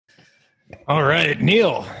All right,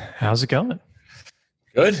 Neil, how's it going?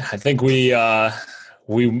 Good. I think we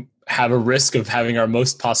have a risk of having our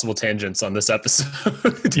most possible tangents on this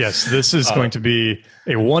episode. Yes, this is uh, going to be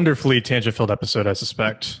a wonderfully tangent-filled episode, I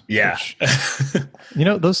suspect. yeah.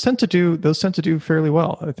 Which, those tend to do fairly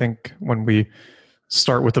well. I think when we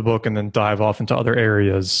start with the book and then dive off into other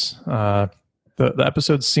areas, the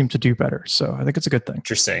episodes seem to do better. So I think it's a good thing.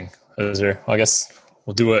 Interesting. Those are. Well, I guess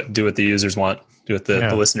we'll do what the users want. Do what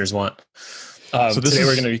the listeners want. So Today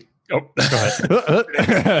we're going to be. Oh, go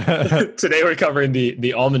ahead. Today we're covering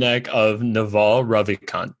the Almanack of Naval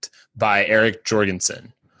Ravikant by Eric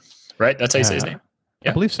Jorgenson. Right? That's how you say his name.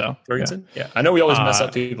 I believe so. Jorgenson. Yeah. I know we always mess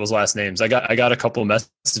up people's last names. I got a couple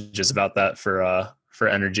messages about that for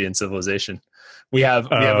Energy and Civilization. We have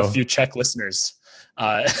a few Czech listeners.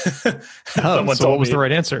 So what was the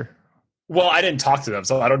right answer? Well, I didn't talk to them,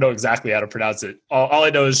 so I don't know exactly how to pronounce it. All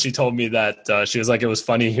I know is she told me that she was like, it was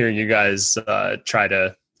funny hearing you guys try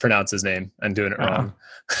to pronounce his name and doing it wrong.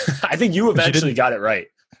 I think you eventually got it right,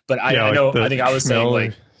 but I think I was saying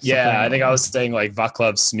like, I think I was saying like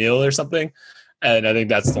Vaclav Smil or something, and I think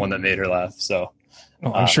that's the one that made her laugh. So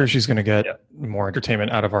well, I'm sure she's going to get more entertainment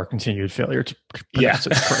out of our continued failure to pronounce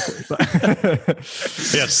it correctly. But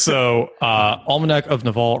yes, so Almanack of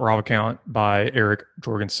Naval Ravikant by Eric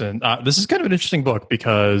Jorgensen. This is kind of an interesting book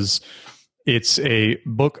because it's a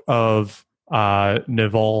book of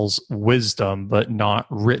Naval's wisdom, but not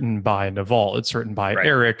written by Naval. It's written by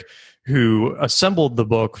Eric, who assembled the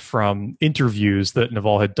book from interviews that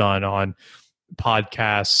Naval had done on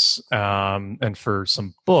podcasts and for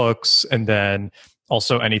some books, and then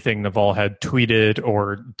also anything Naval had tweeted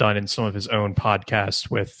or done in some of his own podcasts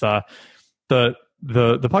with the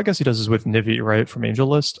podcast he does is with Nivi, right? From Angel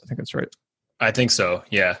List. I think that's right. I think so.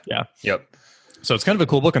 Yeah. Yeah. Yep. So it's kind of a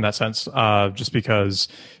cool book in that sense, just because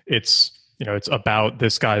it's about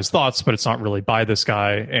this guy's thoughts, but it's not really by this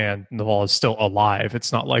guy, and Naval is still alive.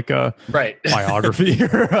 It's not like a biography.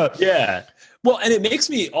 Yeah. Well, and it makes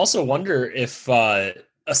me also wonder if a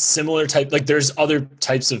similar type, like there's other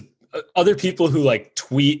types of other people who like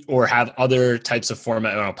tweet or have other types of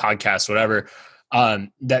format, podcasts, whatever,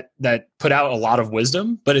 that put out a lot of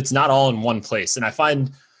wisdom, but it's not all in one place. And I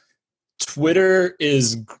find Twitter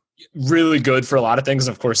is really good for a lot of things.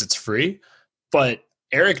 Of course, it's free, but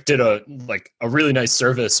Eric did a really nice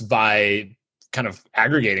service by kind of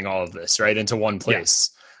aggregating all of this right into one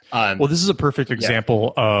place. Well, this is a perfect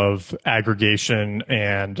example of aggregation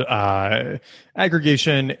and what's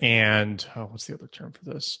the other term for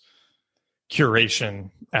this?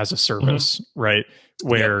 Curation as a service, right?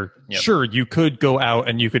 Where sure, you could go out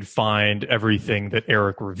and you could find everything that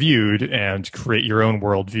Eric reviewed and create your own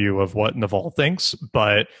worldview of what Naval thinks,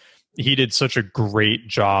 but he did such a great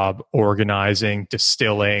job organizing,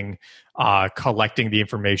 distilling, collecting the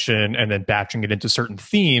information, and then batching it into certain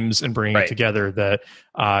themes and bringing it together that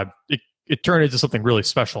it turned into something really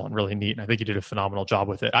special and really neat. And I think he did a phenomenal job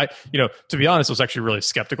with it. To be honest, I was actually really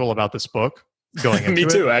skeptical about this book going into Me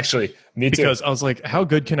too, actually. Because I was like, how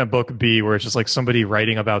good can a book be where it's just like somebody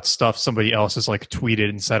writing about stuff somebody else has like tweeted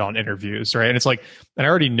and said on interviews, right? And it's like, and I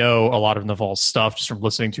already know a lot of Naval's stuff just from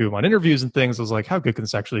listening to him on interviews and things. I was like, how good can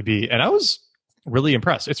this actually be? And I was really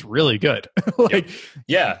impressed. It's really good. Eric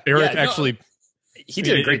actually he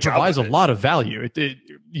did a great job. It provides a lot of value.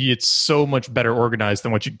 It's so much better organized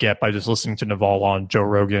than what you get by just listening to Naval on Joe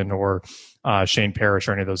Rogan or Shane Parrish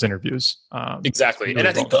or any of those interviews. Exactly. Really, and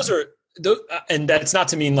I think those are, and that's not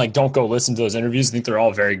to mean like don't go listen to those interviews. I think they're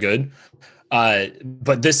all very good,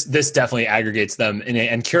 but this definitely aggregates them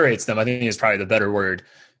and curates them. I think is probably the better word,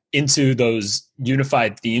 into those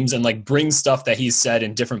unified themes and like brings stuff that he's said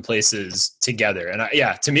in different places together. And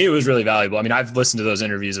to me it was really valuable. I mean, I've listened to those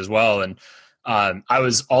interviews as well, and I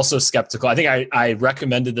was also skeptical. I think I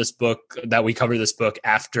recommended this book, that we cover this book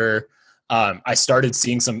after I started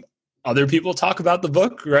seeing some other people talk about the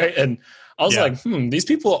book, right? And I was like, these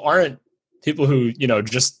people aren't people who,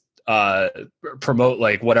 just promote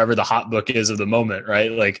like whatever the hot book is of the moment,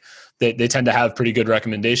 right? Like they tend to have pretty good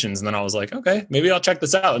recommendations. And then I was like, okay, maybe I'll check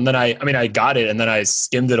this out. And then I got it, and then I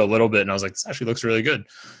skimmed it a little bit, and I was like, this actually looks really good.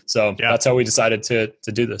 So that's how we decided to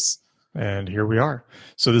do this. And here we are.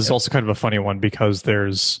 So this is also kind of a funny one because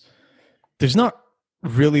there's not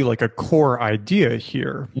really like a core idea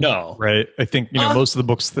here. No. Right? I think, most of the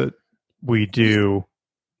books that we do.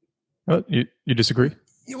 Oh, you disagree?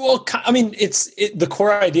 Well, I mean, the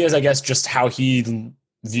core idea is, I guess, just how he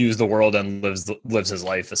views the world and lives his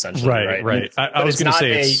life, essentially. Right. I was going to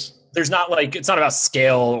say it's not about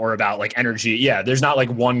scale or about like energy. Yeah, there's not like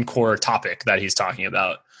one core topic that he's talking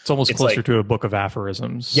about. It's almost closer to a book of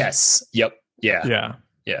aphorisms. Yes. Yep. Yeah.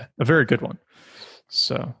 A very good one.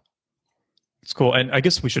 So It's cool. And I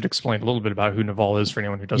guess we should explain a little bit about who Naval is for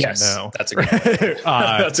anyone who doesn't know. That's a good point.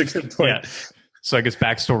 That's a good point. Yeah. So I guess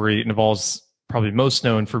backstory, Naval's probably most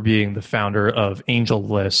known for being the founder of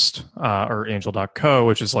AngelList or Angel.co,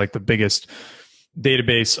 which is like the biggest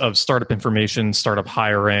database of startup information, startup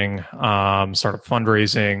hiring, startup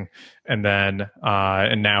fundraising, and then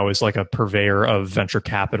and now is like a purveyor of venture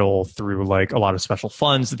capital through like a lot of special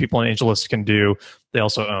funds that people on AngelList can do. They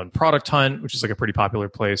also own Product Hunt, which is like a pretty popular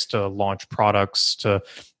place to launch products to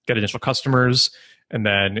get initial customers. And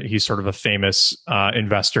then he's sort of a famous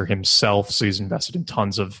investor himself, so he's invested in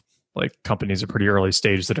tons of like companies at pretty early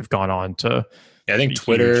stages that have gone on to. Yeah, I think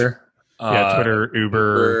Twitter. Twitter,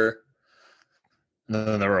 Uber. And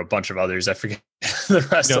then there were a bunch of others. I forget the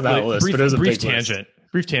rest of that list. But it was a brief tangent.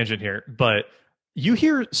 Brief tangent here, but you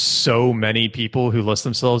hear so many people who list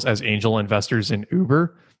themselves as angel investors in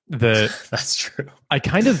Uber that that's true. I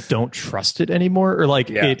kind of don't trust it anymore, or like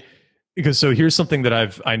it. Because so here's something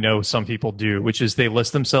that I know some people do, which is they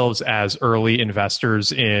list themselves as early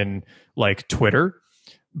investors in like Twitter.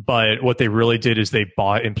 But what they really did is they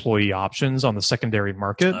bought employee options on the secondary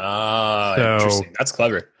market. Interesting. That's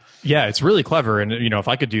clever. Yeah, it's really clever. And, you know, if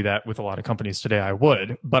I could do that with a lot of companies today, I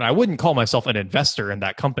would. But I wouldn't call myself an investor in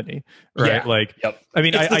that company, right? Yeah. Like, I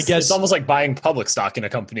mean, I guess... It's almost like buying public stock in a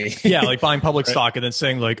company. Yeah, like buying public stock and then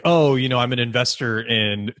saying like, oh, you know, I'm an investor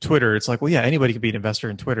in Twitter. It's like, well, yeah, anybody could be an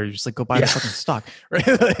investor in Twitter. You just like go buy the fucking stock, right?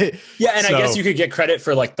 Yeah, and I guess you could get credit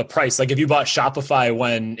for like the price. Like if you bought Shopify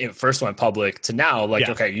when it first went public to now, like,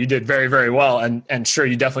 okay, you did very, very well. And sure,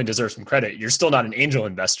 you definitely deserve some credit. You're still not an angel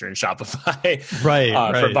investor in Shopify. Right.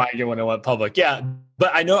 For buying it when it went public. Yeah,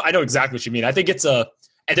 but I know exactly what you mean. I think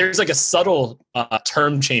there's like a subtle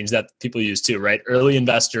term change that people use too, right? Early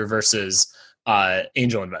investor versus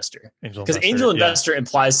angel investor. Because angel investor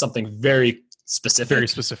implies something very specific. Very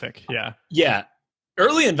specific, yeah. Yeah.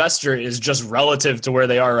 Early investor is just relative to where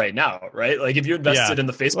they are right now, right? Like if you invested in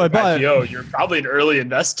the Facebook IPO, you're probably an early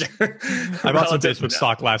investor. I bought some Facebook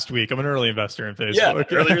stock last week. I'm an early investor in Facebook.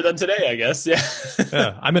 Yeah, earlier than today, I guess. Yeah.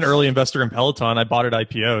 Yeah. I'm an early investor in Peloton. I bought it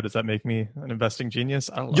IPO. Does that make me an investing genius?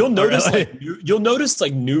 I don't know. You'll notice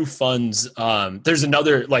like new funds. There's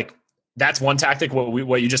another like that's one tactic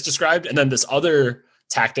what you just described, and then this other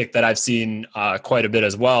tactic that I've seen quite a bit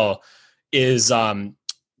as well is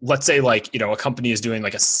let's say like, you know, a company is doing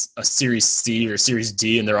like a Series C or Series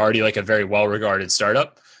D and they're already like a very well-regarded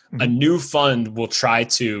startup. Mm-hmm. A new fund will try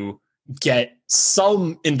to get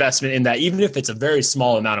some investment in that, even if it's a very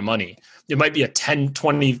small amount of money. It might be a 10,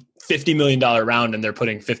 20, $50 million round and they're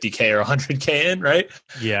putting 50K or 100K in, right?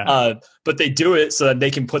 Yeah. But they do it so that they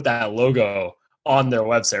can put that logo on their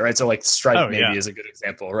website, right? So like Stripe is a good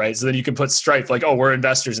example, right? So then you can put Stripe, like, oh, we're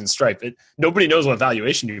investors in Stripe. Nobody knows what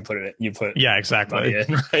valuation you put it. You put exactly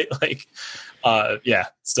in, right? Like,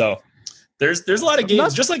 So there's a lot of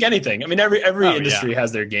games, just like anything. I mean, every industry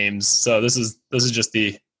has their games. So this is just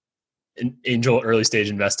the angel early stage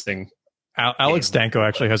investing. Alex Danko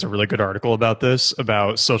actually has a really good article about this,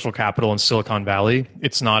 about social capital in Silicon Valley.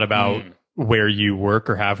 It's not about where you work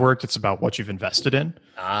or have worked. It's about what you've invested in.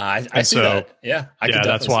 I see that. Yeah.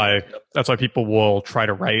 That's why people will try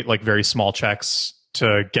to write like very small checks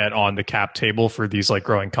to get on the cap table for these like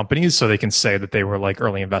growing companies so they can say that they were like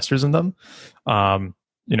early investors in them.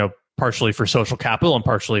 You know, partially for social capital and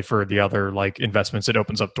partially for the other like investments it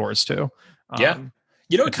opens up doors to.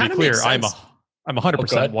 You know, it kind of makes sense. I'm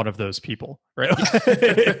 100% one of those people, right?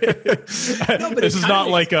 This is not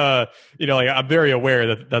like like I'm very aware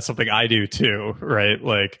that that's something I do too, right?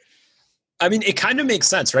 Like, I mean, it kind of makes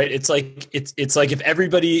sense, right? It's like if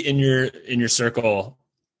everybody in your circle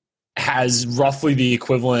has roughly the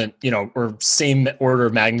equivalent, you know, or same order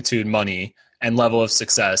of magnitude money and level of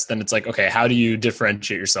success, then it's like, okay, how do you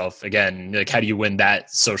differentiate yourself again? Like, how do you win that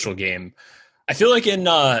social game? I feel like in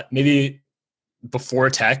maybe before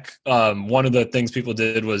tech, one of the things people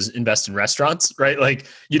did was invest in restaurants, right? Like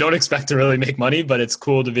you don't expect to really make money, but it's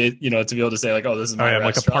cool to be, you know, to be able to say like, oh, this is my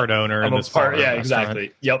restaurant. Like a part owner. I'm a part. Yeah,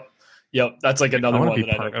 exactly. Yep. That's like another one. I want to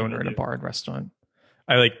be part owner in a bar and restaurant.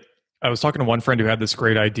 I was talking to one friend who had this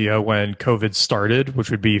great idea when COVID started, which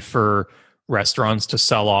would be for restaurants to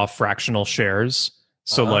sell off fractional shares.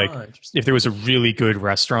 So if there was a really good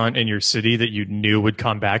restaurant in your city that you knew would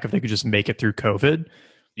come back if they could just make it through COVID,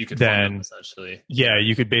 you could fund them, essentially. Yeah,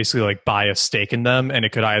 you could basically like buy a stake in them, and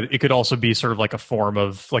it could also be sort of like a form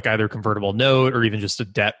of like either convertible note or even just a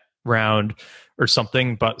debt round or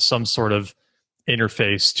something, but some sort of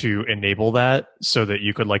interface to enable that so that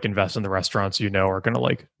you could like invest in the restaurants you know are going to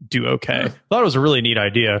like do okay. I thought it was a really neat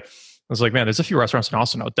idea. I was like, man, there's a few restaurants in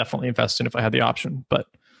Austin I would definitely invest in if I had the option. But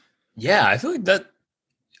yeah, I feel like that.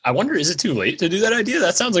 I wonder, is it too late to do that idea?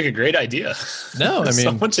 That sounds like a great idea. No, I mean,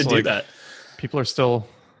 someone should do that. People are still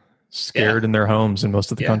scared in their homes in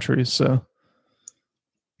most of the countries. So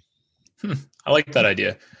I like that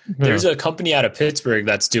idea. Yeah. There's a company out of Pittsburgh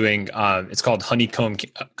that's doing, it's called Honeycomb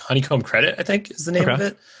Credit, I think is the name of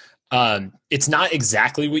it. It's not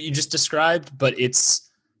exactly what you just described, but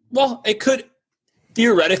it could,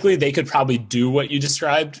 theoretically, they could probably do what you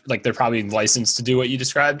described. Like they're probably licensed to do what you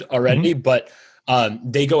described already, but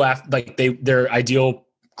they go after, like their ideal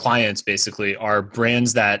clients basically are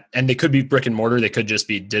brands that, and they could be brick and mortar, they could just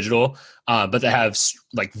be digital, but they have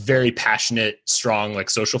like very passionate, strong like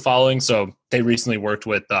social following. So they recently worked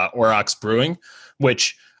with Aurochs Brewing,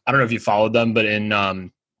 which I don't know if you followed them, but in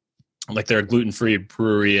like they're a gluten-free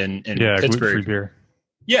brewery in Pittsburgh. Gluten-free beer.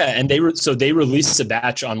 Yeah, and they released a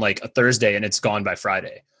batch on like a Thursday and it's gone by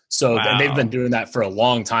Friday. So and they've been doing that for a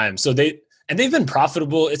long time. So they've been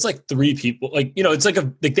profitable. It's like 3 people, like, you know, it's like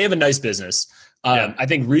they have a nice business. I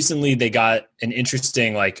think recently they got a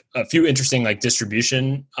few interesting like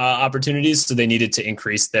distribution opportunities. So they needed to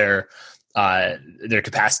increase their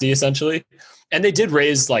capacity essentially. And they did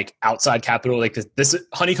raise like outside capital. Like this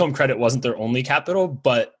Honeycomb Credit wasn't their only capital,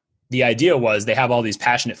 but the idea was they have all these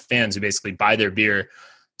passionate fans who basically buy their beer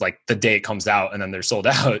like the day it comes out and then they're sold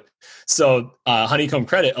out. So Honeycomb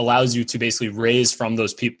Credit allows you to basically raise from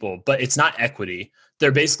those people, but it's not equity.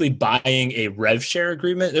 They're basically buying a rev share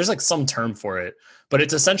agreement. There's like some term for it, but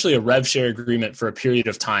it's essentially a rev share agreement for a period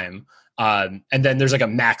of time. And then there's like a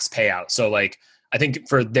max payout. So like, I think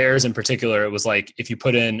for theirs in particular, it was like, if you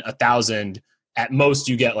put in 1,000, at most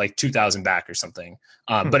you get like 2,000 back or something.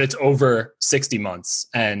 But it's over 60 months.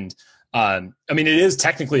 And I mean, it is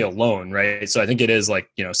technically a loan, right? So I think it is like,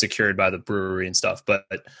 you know, secured by the brewery and stuff, but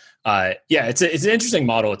it's an interesting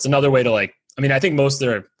model. It's another way to like, I mean, I think most of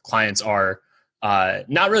their clients are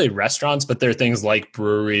not really restaurants, but they're things like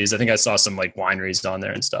breweries. I think I saw some like wineries on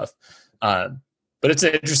there and stuff. But it's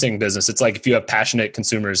an interesting business. It's like if you have passionate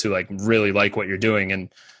consumers who like really like what you're doing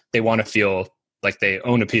and they want to feel like they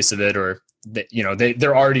own a piece of it, or that, you know,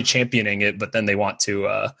 they're already championing it, but then they want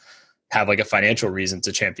to have like a financial reason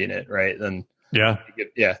to champion it, right? Then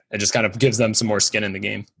it just kind of gives them some more skin in the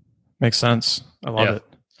game. Makes sense. I love it.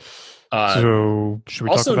 So should we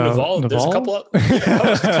also talk about Naval? There's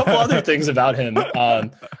a couple other things about him.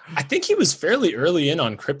 I think he was fairly early in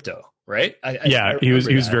on crypto, right? He was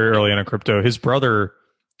very early in on crypto. His brother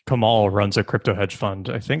Kamal runs a crypto hedge fund,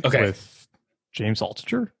 I think, with James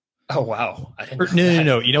Altucher. Oh wow!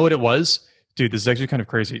 No. You know what it was, dude? This is actually kind of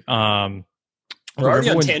crazy. We're already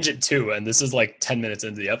on tangent 2, and this is like 10 minutes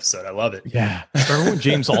into the episode. I love it. Yeah. Remember when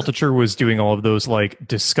James Altucher was doing all of those like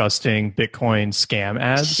disgusting Bitcoin scam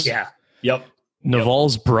ads? Yeah. Yep.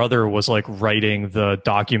 Naval's brother was like writing the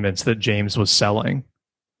documents that James was selling.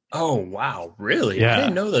 Oh, wow. Really? Yeah. I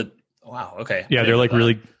didn't know that. Wow. Okay. Yeah. They're like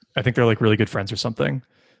I think they're like really good friends or something.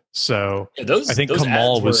 So I think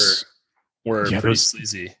Kamal were pretty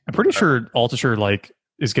sleazy. I'm pretty sure Altucher like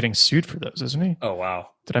is getting sued for those, isn't he? Oh, wow.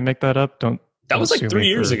 Did I make that up? That was like 3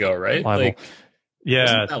 years ago, right? Libel. Like,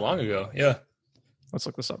 wasn't that long ago. Yeah. Let's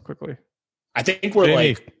look this up quickly. I think we're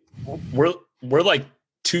like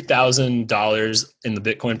 $2,000 in the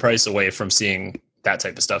Bitcoin price away from seeing that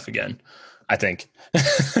type of stuff again. I think.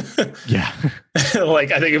 Yeah.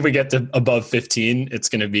 Like, I think if we get to above 15, it's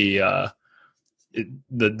going to be the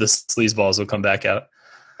sleazeballs will come back out.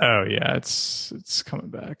 Oh yeah, it's coming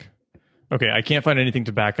back. Okay, I can't find anything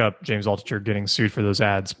to back up James Altucher getting sued for those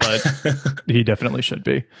ads, but he definitely should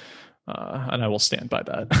be, and I will stand by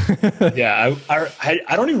that. Yeah,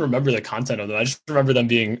 I don't even remember the content of them. I just remember them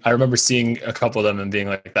being. I remember seeing a couple of them and being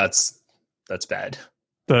like, "That's bad."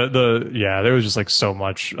 There was just like so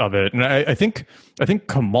much of it, and I think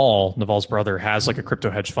Kamal, Naval's brother, has like a crypto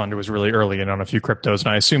hedge fund. It was really early in on a few cryptos, and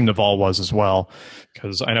I assume Naval was as well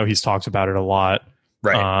because I know he's talked about it a lot.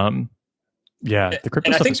 Right. The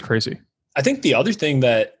crypto stuff is crazy. I think the other thing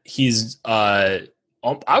that he's, I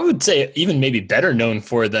would say even maybe better known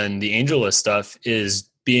for than the AngelList stuff is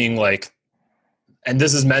being like, and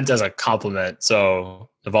this is meant as a compliment. So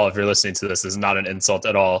Naval, if you're listening to this is not an insult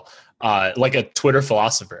at all. Like a Twitter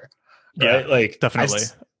philosopher, right? Yeah, like definitely.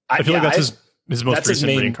 I feel like that's his most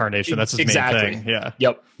recent reincarnation. That's his main thing. Yeah.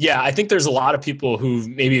 Yep. Yeah. I think there's a lot of people who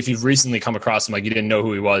maybe if you've recently come across him, like you didn't know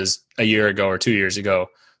who he was a year ago or 2 years ago,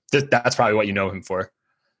 that's probably what you know him for.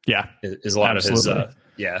 Yeah, is a lot of his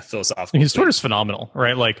philosophical. His Twitter's phenomenal,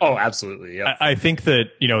 right? Like, oh, absolutely. Yeah, I think that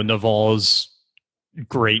Naval's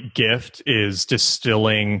great gift is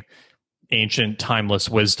distilling ancient, timeless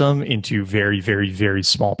wisdom into very, very, very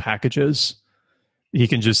small packages. He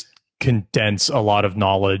can just condense a lot of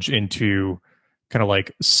knowledge into kind of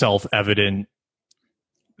like self-evident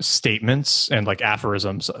statements and like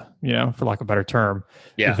aphorisms, for lack of a better term,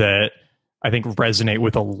 Yeah. that I think resonate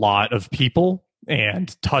with a lot of people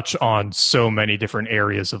and touch on so many different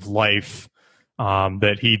areas of life,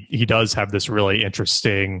 that he does have this really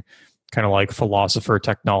interesting kind of like philosopher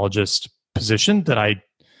technologist position that I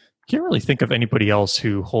can't really think of anybody else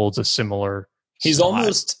who holds a similar He's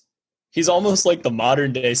almost like the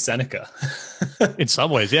modern day Seneca. In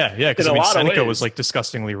some ways, yeah. Because Seneca was like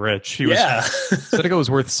disgustingly rich. Seneca was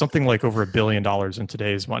worth something like over $1 billion in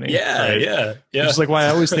today's money. Yeah, right? yeah. Which is like why I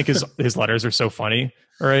always think his letters are so funny,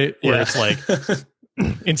 right? Where it's like,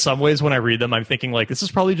 in some ways, when I read them, I'm thinking like, this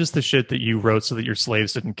is probably just the shit that you wrote so that your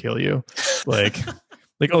slaves didn't kill you, like.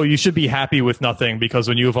 Like, oh, you should be happy with nothing because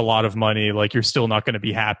when you have a lot of money, like you're still not going to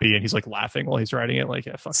be happy. And he's like laughing while he's writing it. Like,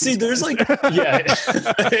 yeah, fuck. See, there's like, yeah.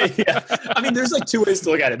 I mean, there's like two ways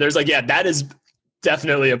to look at it. There's like, yeah, that is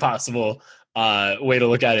definitely a possible way to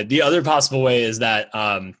look at it. The other possible way is that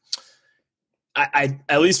I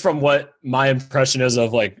at least from what my impression is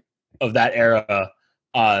of that era,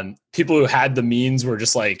 people who had the means were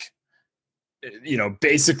just like,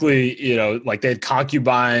 basically, like they had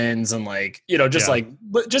concubines and like,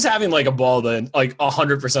 just having like a ball then like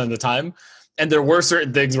 100% of the time. And there were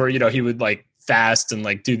certain things where, he would like fast and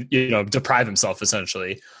like do, deprive himself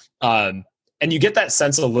essentially. And you get that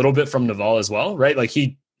sense a little bit from Naval as well, right? Like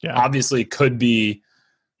he obviously could be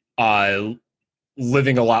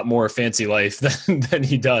living a lot more fancy life than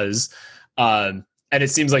he does. And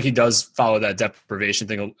it seems like he does follow that deprivation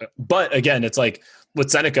thing. But again, it's like, with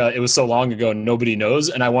Seneca, it was so long ago, nobody knows.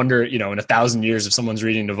 And I wonder, in 1,000 years, if someoan's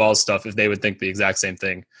reading Naval's stuff, if they would think the exact same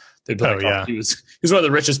thing. They'd be like, he was one of the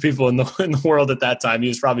richest people in the world at that time. He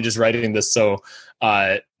was probably just writing this so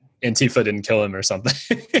Antifa didn't kill him or something.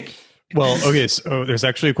 Well, okay, so there's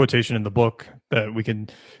actually a quotation in the book that we can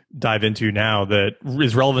dive into now that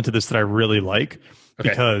is relevant to this that I really like,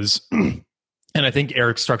 because, and I think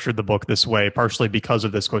Eric structured the book this way partially because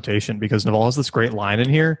of this quotation, because Naval has this great line in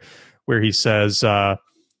here where he says,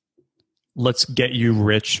 let's get you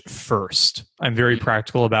rich first. I'm very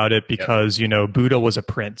practical about it because, Buddha was a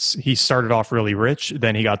prince. He started off really rich,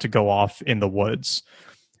 then he got to go off in the woods.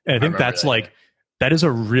 And I think that's that is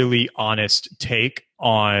a really honest take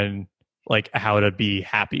on like how to be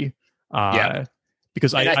happy.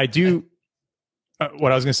 Because I do,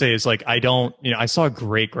 what I was going to say is like, I don't, I saw a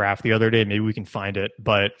great graph the other day, maybe we can find it,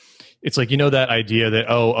 but it's like, that idea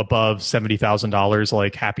that, above $70,000,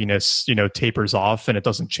 like happiness, tapers off and it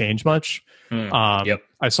doesn't change much.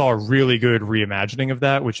 I saw a really good reimagining of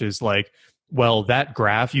that, which is like, well, that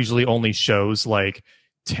graph usually only shows like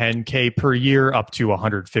 10K per year up to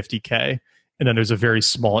 150K. And then there's a very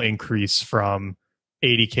small increase from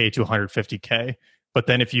 80K to 150K. But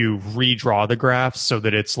then if you redraw the graph so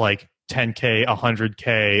that it's like 10K,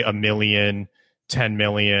 100K, a million, 10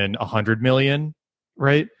 million, 100 million,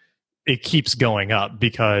 right? It keeps going up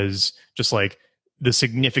because just like the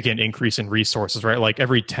significant increase in resources, right? Like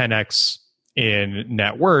every 10x in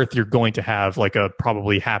net worth, you're going to have like a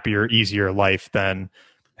probably happier, easier life than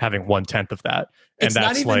having 1/10 of that. And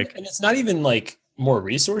and it's not even like more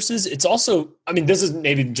resources. It's also, I mean, this is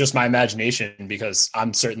maybe just my imagination because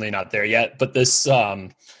I'm certainly not there yet, but this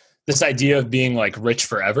idea of being like rich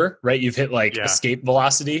forever, right? You've hit like escape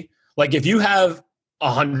velocity. Like if you have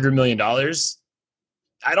 $100 million,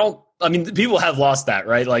 people have lost that,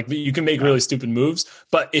 right? Like you can make really stupid moves,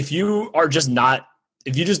 but if you just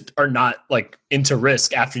are not like into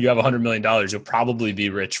risk after you have $100 million, you'll probably be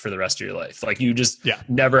rich for the rest of your life. Like you just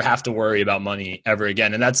never have to worry about money ever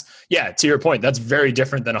again. And that's, to your point, that's very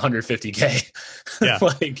different than 150K. Yeah.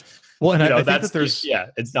 I think that there's,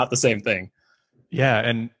 it's not the same thing. Yeah.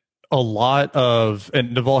 And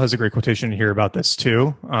and Naval has a great quotation here about this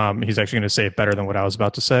too. He's actually going to say it better than what I was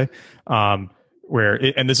about to say.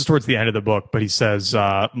 And this is towards the end of the book, but he says,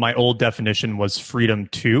 my old definition was freedom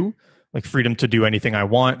to, like freedom to do anything I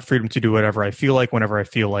want, freedom to do whatever I feel like, whenever I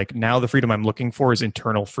feel like. Now the freedom I'm looking for is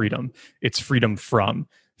internal freedom. It's freedom from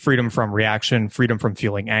reaction, freedom from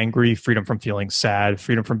feeling angry, freedom from feeling sad,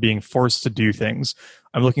 freedom from being forced to do things.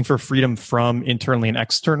 I'm looking for freedom from internally and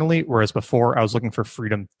externally, whereas before I was looking for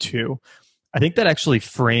freedom to. I think that actually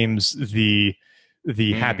frames the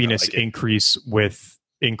happiness increase with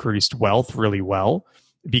increased wealth really well,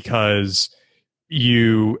 because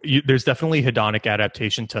there's definitely hedonic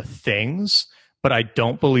adaptation to things, but I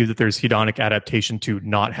don't believe that there's hedonic adaptation to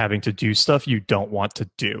not having to do stuff you don't want to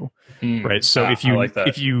do. Right. So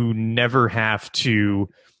if you never have to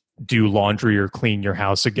do laundry or clean your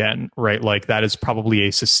house again, right? Like that is probably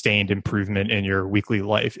a sustained improvement in your weekly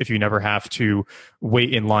life. If you never have to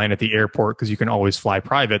wait in line at the airport because you can always fly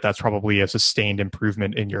private, that's probably a sustained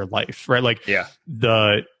improvement in your life, right? Like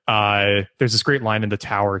there's this great line in The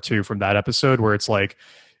Tower too from that episode where it's like,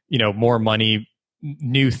 more money,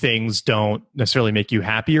 new things don't necessarily make you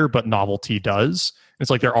happier, but novelty does.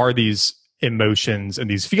 It's like there are these emotions and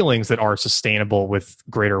these feelings that are sustainable with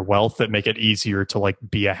greater wealth that make it easier to like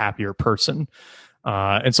be a happier person.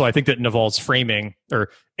 And so I think that Naval's framing, or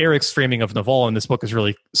Eric's framing of Naval in this book, is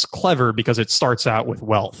really clever because it starts out with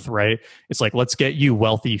wealth, right? It's like, let's get you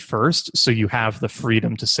wealthy first so you have the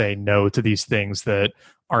freedom to say no to these things that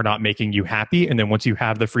are not making you happy. And then once you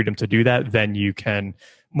have the freedom to do that, then you can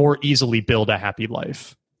more easily build a happy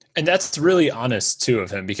life. And that's really honest too of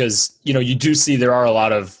him, because, you do see there are a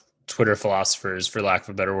lot of Twitter philosophers, for lack of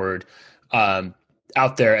a better word,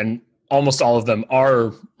 out there, and almost all of them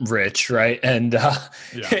are rich, right? And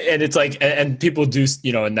and it's like, and people do,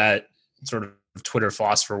 in that sort of Twitter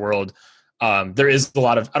philosopher world, there is a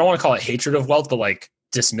lot of, I don't want to call it hatred of wealth, but like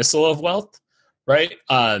dismissal of wealth, right?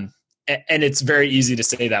 And it's very easy to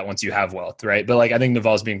say that once you have wealth, right? But like, I think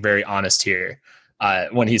Naval's being very honest here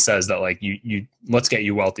when he says that, like, you let's get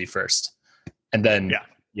you wealthy first, and then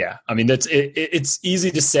I mean, it's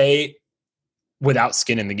easy to say without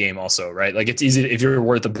skin in the game also, right? Like it's easy if you're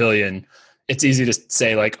worth $1 billion, it's easy to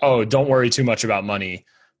say like, oh, don't worry too much about money,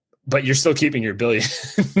 but you're still keeping your $1 billion,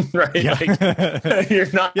 right? Yeah. Like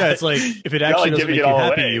you're not. Yeah, it's like if it actually doesn't make you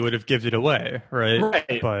happy, you would have given it away, right?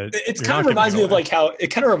 Right. But it kind of reminds me of like how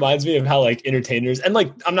like entertainers, and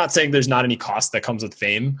like I'm not saying there's not any cost that comes with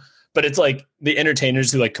fame, but it's like the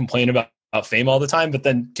entertainers who like complain about fame all the time, but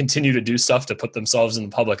then continue to do stuff to put themselves in the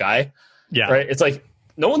public eye. Yeah. Right. It's like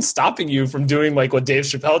no one's stopping you from doing like what Dave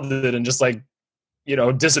Chappelle did and just like,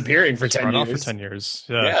 disappearing for 10 years. Off for 10 years.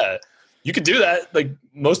 Yeah. You could do that. Like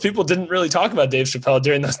most people didn't really talk about Dave Chappelle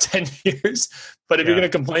during those 10 years, but if you're going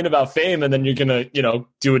to complain about fame and then you're going to,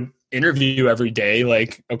 do an interview every day,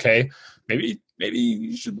 like, okay, maybe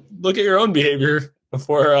you should look at your own behavior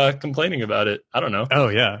before complaining about it. I don't know. Oh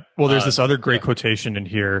yeah. Well, there's this other great quotation in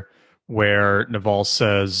here where Naval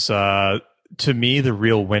says, to me, the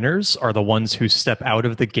real winners are the ones who step out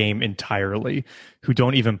of the game entirely, who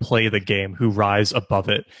don't even play the game, who rise above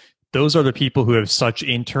it. Those are the people who have such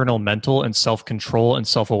internal mental and self-control and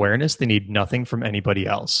self-awareness, they need nothing from anybody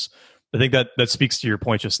else. I think that speaks to your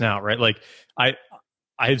point just now, right? Like, I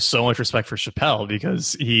have so much respect for Chappelle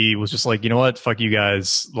because he was just like, you know what, fuck you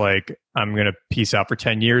guys. Like, I'm going to peace out for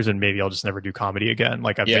 10 years and maybe I'll just never do comedy again.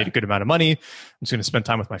 Like, I've made a good amount of money. I'm just going to spend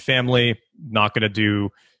time with my family, not going to do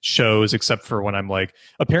shows except for when I'm like,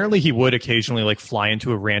 apparently he would occasionally like fly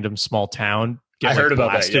into a random small town, get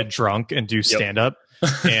blasted drunk and do stand up.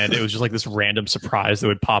 And it was just like this random surprise that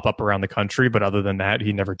would pop up around the country. But other than that,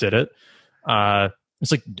 he never did it.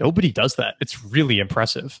 It's like nobody does that. It's really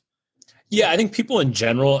impressive. Yeah, I think people in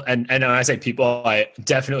general, and when I say people, I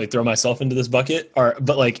definitely throw myself into this bucket,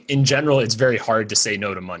 but like in general, it's very hard to say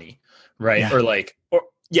no to money, right?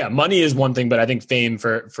 Yeah. Money is one thing, but I think fame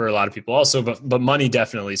for a lot of people also, but money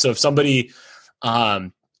definitely. So if somebody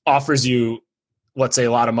offers you, let's say,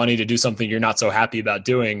 a lot of money to do something you're not so happy about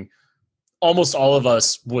doing, almost all of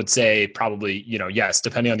us would say probably, yes,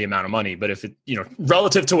 depending on the amount of money. But if it,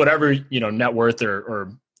 relative to whatever, net worth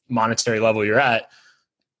or monetary level you're at,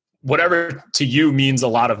 whatever to you means a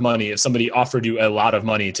lot of money. If somebody offered you a lot of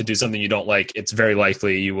money to do something you don't like, it's very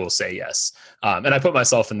likely you will say yes. And I put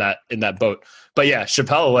myself in that boat. But yeah,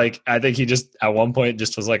 Chappelle, like, I think he just at one point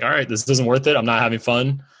just was like, all right, this isn't worth it. I'm not having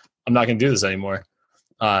fun. I'm not going to do this anymore.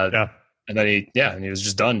 And then he was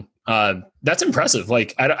just done. That's impressive.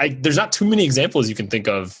 Like, there's not too many examples you can think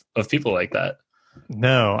of people like that.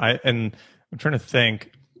 No, I'm trying to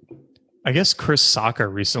think. I guess Chris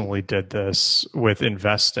Sacca recently did this with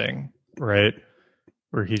investing, right?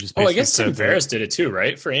 Where he just I guess Tim Ferriss did it too,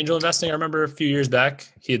 right? For angel investing, I remember a few years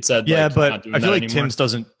back he had said, yeah, but I feel like Tim's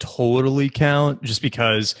doesn't totally count just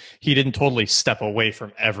because he didn't totally step away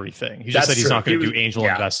from everything. He just said he's not going to do angel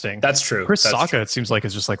investing. That's true. Chris Sacca, it seems like,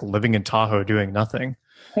 is just like living in Tahoe doing nothing,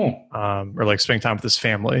 or like spending time with his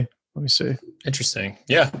family. Let me see. Interesting.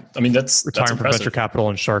 Yeah, I mean that's retiring from venture capital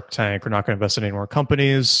and Shark Tank. We're not going to invest in any more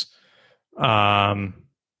companies. Although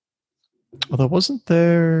wasn't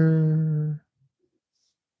there?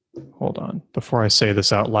 Hold on. Before I say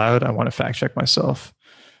this out loud, I want to fact check myself.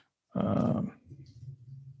 I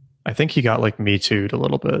think he got like Me Too'd a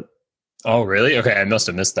little bit. Oh, really? Okay, I must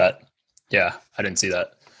have missed that. Yeah, I didn't see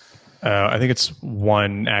that. I think it's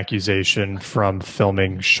one accusation from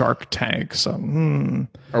filming Shark Tank. So,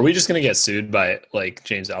 Are we just going to get sued by like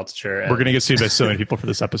James Altucher? We're going to get sued by so many people for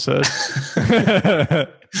this episode.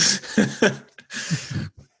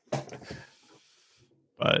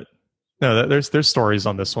 But no, there's stories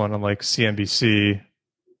on this one on like CNBC.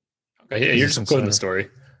 Okay, yeah, you're just quoting the story.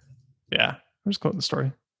 Yeah, I'm just quoting the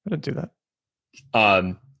story. I didn't do that.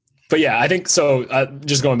 But yeah, I think so.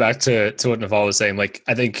 Just going back to what Naval was saying, like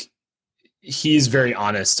I think he's very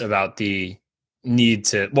honest about the need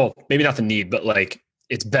to, well, maybe not the need, but like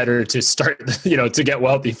it's better to start, to get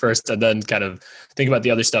wealthy first and then kind of think about the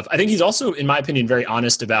other stuff. I think he's also, in my opinion, very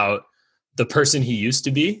honest about the person he used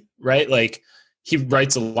to be, right? Like he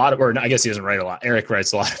writes a lot, or I guess he doesn't write a lot. Eric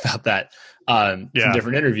writes a lot about that from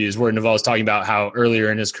different interviews where Naval is talking about how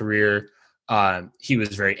earlier in his career, he was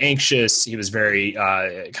very anxious. He was very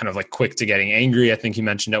kind of like quick to getting angry. I think he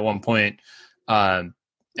mentioned at one point.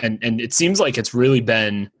 And it seems like it's really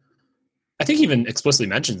been, I think he even explicitly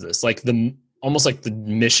mentions this, like almost like the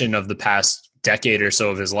mission of the past decade or so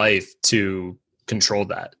of his life to control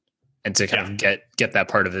that and to kind of get that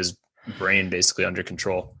part of his brain basically under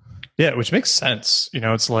control. Yeah, which makes sense.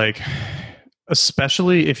 It's like,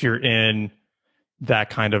 especially if you're in that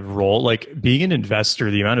kind of role, like being an investor,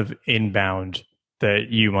 the amount of inbound that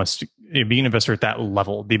you must, being an investor at that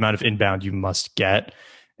level, the amount of inbound you must get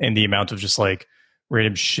and the amount of just like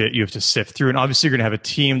random shit you have to sift through. And obviously you're going to have a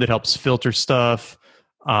team that helps filter stuff.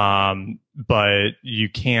 But you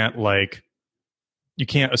can't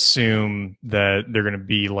assume that they're going to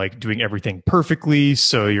be like doing everything perfectly.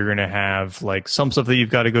 So you're going to have like some stuff that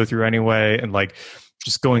you've got to go through anyway. And like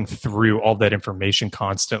just going through all that information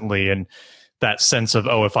constantly and that sense of,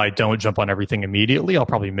 if I don't jump on everything immediately, I'll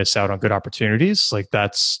probably miss out on good opportunities. Like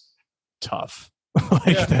that's tough.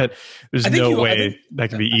 That there's no way that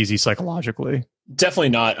can be easy psychologically. Definitely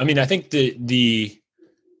not. I mean, I think the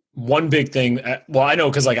one big thing, well, I know,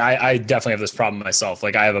 because like I definitely have this problem myself.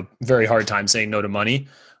 Like I have a very hard time saying no to money.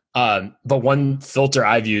 But one filter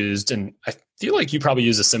I've used, and I feel like you probably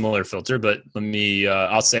use a similar filter, but let me,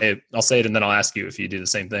 I'll say it and then I'll ask you if you do the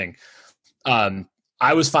same thing.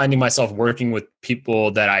 I was finding myself working with people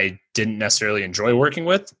that I didn't necessarily enjoy working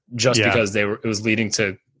with just because it was leading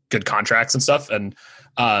to good contracts and stuff. And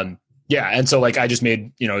and so like I just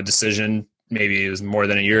made, a decision, maybe it was more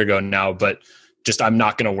than a year ago now, but just I'm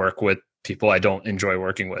not going to work with people I don't enjoy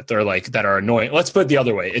working with or like that are annoying. Let's put it the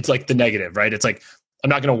other way. It's like the negative, right? It's like I'm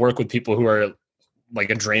not going to work with people who are like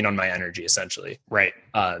a drain on my energy, essentially. Right.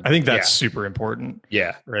 I think that's super important.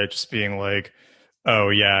 Yeah. Right. Just being like,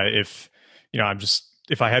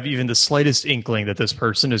 if I have even the slightest inkling that this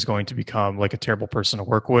person is going to become like a terrible person to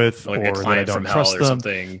work with, like or a client that I don't from trust hell or them,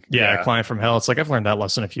 something. A client from hell. It's like I've learned that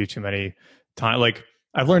lesson a few too many times. Like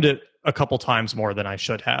I've learned it a couple times more than I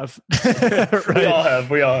should have. Right?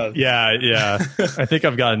 We all have. Yeah. I think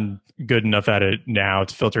I've gotten good enough at it now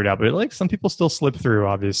to filter it out. But like some people still slip through,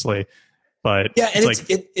 obviously. But yeah, and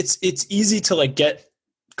it's easy to like get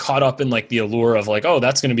caught up in like the allure of like,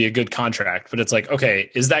 that's going to be a good contract. But it's like, okay,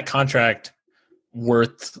 is that contract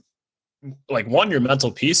worth like your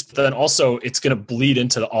mental peace, but then also it's going to bleed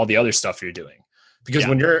into all the other stuff you're doing, because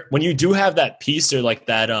when you do have that peace or like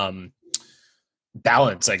that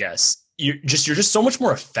balance, I guess you're just so much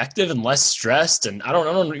more effective and less stressed. And I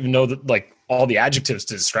don't even know that like all the adjectives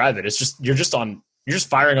to describe it. It's just you're just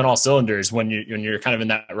firing on all cylinders when you're kind of in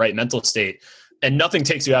that right mental state, and nothing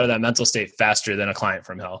takes you out of that mental state faster than a client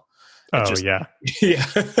from hell. Yeah.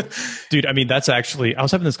 Dude, I mean, that's actually, I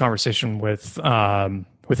was having this conversation with a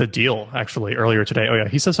deal actually earlier today. Oh yeah.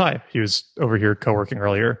 He says hi. He was over here co-working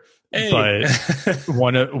earlier. Hey. But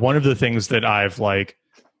one of the things that I've like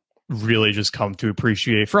really just come to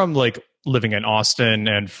appreciate from like living in Austin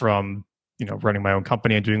and from, running my own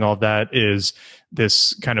company and doing all of that is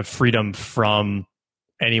this kind of freedom from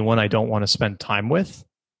anyone I don't want to spend time with.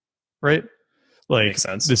 Right. Like makes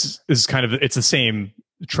sense. This is kind of, it's the same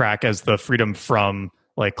track as the freedom from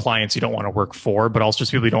like clients you don't want to work for, but also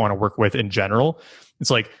just people you don't want to work with in general.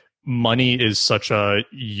 It's like money is such a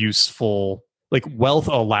useful, like wealth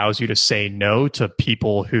allows you to say no to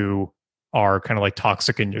people who are kind of like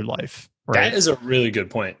toxic in your life. Right? That is a really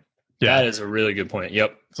good point. Yeah. That is a really good point.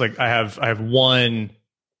 Yep. It's like I have one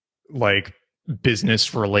like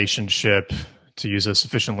business relationship, to use a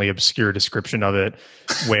sufficiently obscure description of it,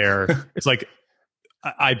 where it's like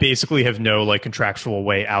I basically have no like contractual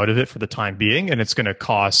way out of it for the time being, and it's going to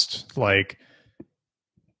cost like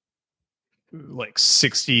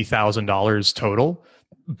 $60,000 total.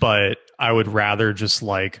 But I would rather just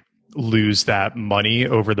like lose that money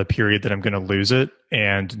over the period that I'm going to lose it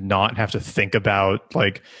and not have to think about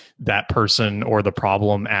like that person or the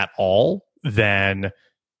problem at all, than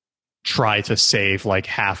try to save like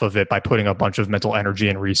half of it by putting a bunch of mental energy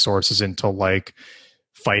and resources into like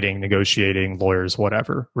fighting, negotiating, lawyers,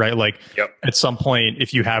 whatever, right? Like at some point,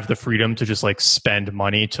 if you have the freedom to just like spend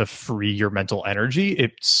money to free your mental energy,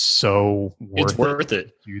 it's so worth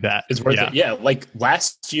it. Do that. It's worth it. Yeah. Like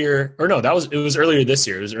last year, or no, it was earlier this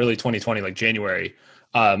year. It was early 2020, like January.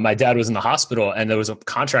 My dad was in the hospital, and there was a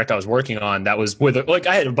contract I was working on that was with, like,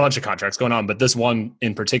 I had a bunch of contracts going on, but this one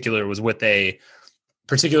in particular was with a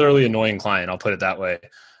particularly annoying client. I'll put it that way.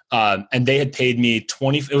 And they had paid me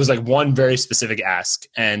it was like one very specific ask,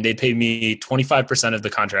 and they paid me 25% of the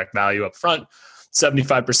contract value up front.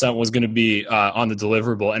 75% was going to be on the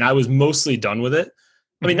deliverable. And I was mostly done with it.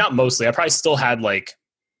 I mean, not mostly, I probably still had like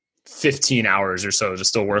 15 hours or so to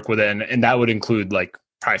still work with it. And that would include like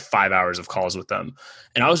probably 5 hours of calls with them.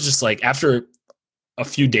 And I was just like, after a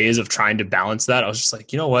few days of trying to balance that, I was just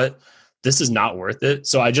like, you know what, this is not worth it.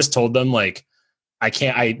 So I just told them, like, I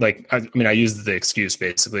used the excuse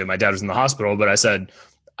basically. My dad was in the hospital, but I said,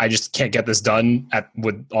 I just can't get this done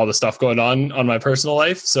with all the stuff going on my personal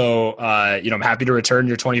life. So, I'm happy to return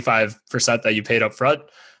your 25% that you paid up front,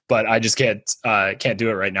 but I just can't do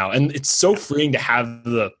it right now. And it's so freeing to have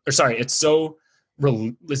it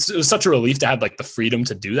was such a relief to have like the freedom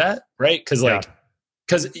to do that. Right. Cause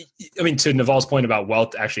to Naval's point about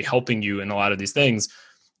wealth actually helping you in a lot of these things,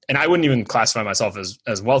 and I wouldn't even classify myself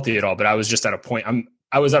as wealthy at all, but I was just at a point,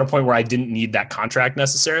 I was at a point where I didn't need that contract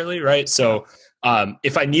necessarily. Right. So,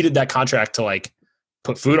 if I needed that contract to like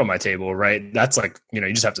put food on my table, right, that's like, you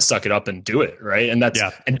just have to suck it up and do it. Right. And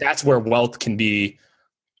that's where wealth can be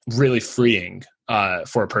really freeing,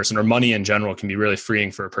 for a person, or money in general can be really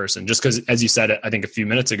freeing for a person, just because, as you said, I think a few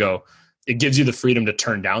minutes ago, it gives you the freedom to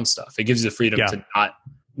turn down stuff. It gives you the freedom to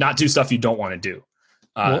not do stuff you don't want to do.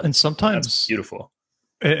 And sometimes that's beautiful.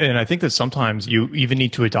 And I think that sometimes you even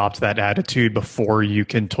need to adopt that attitude before you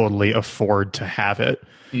can totally afford to have it.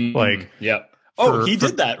 Mm-hmm. Like, he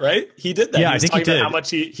did that, right? He did that. Yeah, I think he did. How much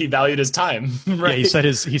he valued his time. Right? Yeah, he said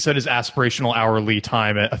his aspirational hourly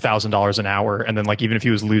time at $1,000 an hour, and then like even if he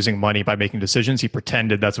was losing money by making decisions, he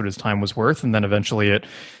pretended that's what his time was worth, and then eventually it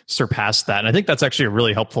surpassed that. And I think that's actually a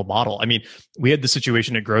really helpful model. I mean, we had the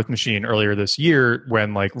situation at Growth Machine earlier this year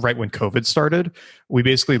when right when COVID started, we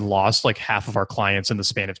basically lost like half of our clients in the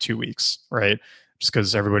span of 2 weeks, right? Just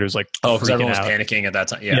because everybody was like, because everyone was panicking at that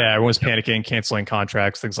time. Yeah, everyone was panicking, canceling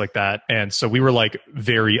contracts, things like that. And so we were like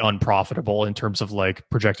very unprofitable in terms of like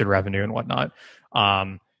projected revenue and whatnot.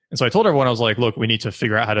 And so I told everyone, I was like, look, we need to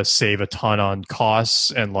figure out how to save a ton on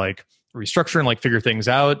costs and like restructure and like figure things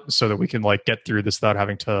out so that we can like get through this without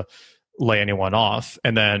having to lay anyone off.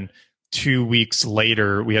 And then 2 weeks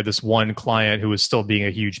later, we had this one client who was still being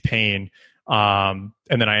a huge pain. And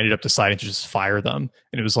then I ended up deciding to just fire them.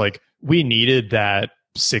 And it was like, we needed that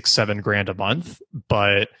 $6-7 a month,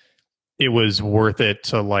 but it was worth it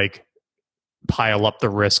to like pile up the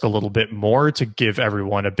risk a little bit more to give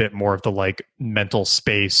everyone a bit more of the like mental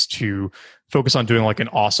space to focus on doing like an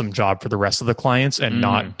awesome job for the rest of the clients and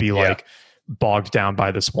not be like bogged down by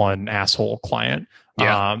this one asshole client.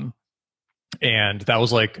 And that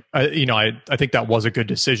was like, I think that was a good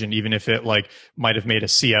decision, even if it like might have made a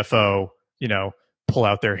CFO, pull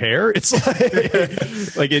out their hair. It's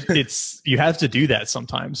like, it's you have to do that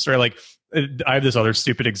sometimes, right? Like I have this other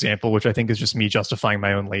stupid example, which I think is just me justifying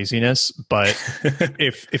my own laziness. But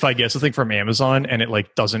if I get something from Amazon and it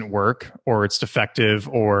like doesn't work, or it's defective,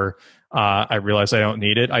 or I realize I don't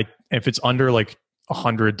need it, if it's under like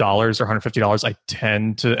 $100 or $150, I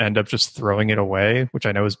tend to end up just throwing it away, which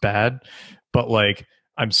I know is bad. But like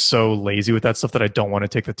I'm so lazy with that stuff that I don't want to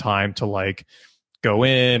take the time to like go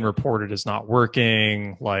in, report it as not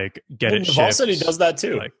working, like get it shipped. Naval said he does that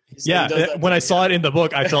too. Like, when I saw it in the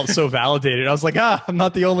book, I felt so validated. I was like, I'm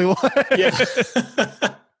not the only one.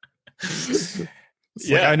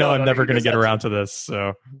 I know I'm never going to get around to this.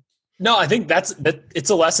 So no, I think it's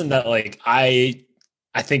a lesson that like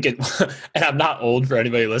I think it, and I'm not old for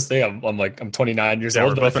anybody listening. I'm 29 years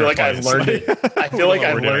old, but I feel like I've learned it. I feel like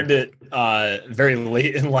I've learned it very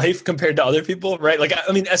late in life compared to other people, right? Like,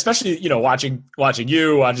 I mean, especially, watching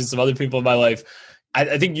you, watching some other people in my life.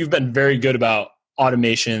 I think you've been very good about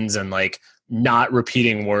automations and like not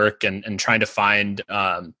repeating work and trying to find,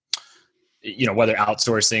 whether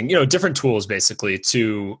outsourcing, different tools basically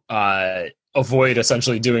to, avoid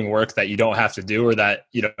essentially doing work that you don't have to do, or that,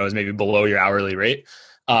 is maybe below your hourly rate.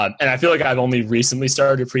 And I feel like I've only recently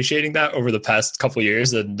started appreciating that over the past couple of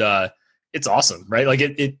years. And it's awesome, right? Like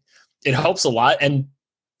it helps a lot. And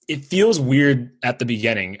it feels weird at the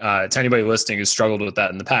beginning. To anybody listening who's struggled with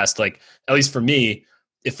that in the past, like, at least for me,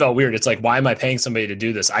 it felt weird. It's like, why am I paying somebody to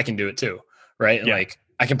do this? I can do it too. Right. And like,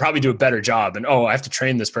 I can probably do a better job, and, oh, I have to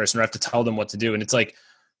train this person, or I have to tell them what to do. And it's like,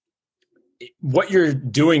 what you're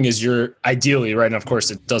doing is you're ideally, right, and of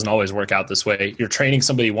course it doesn't always work out this way, you're training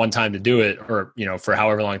somebody one time to do it, or, you know, for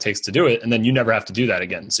however long it takes to do it, and then you never have to do that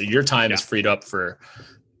again. So your time is freed up for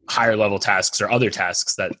higher level tasks or other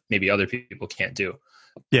tasks that maybe other people can't do.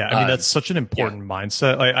 Yeah, I mean, that's such an important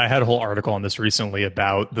mindset. I had a whole article on this recently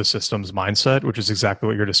about the systems mindset, which is exactly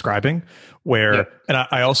what you're describing, where, and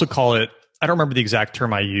I also call it, I don't remember the exact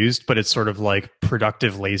term I used, but it's sort of like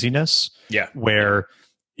productive laziness, where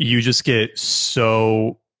you just get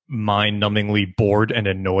so mind-numbingly bored and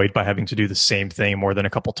annoyed by having to do the same thing more than a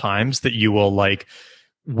couple times that you will like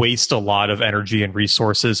waste a lot of energy and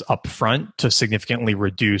resources up front to significantly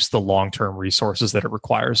reduce the long-term resources that it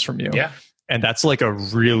requires from you. Yeah. And that's like a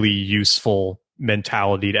really useful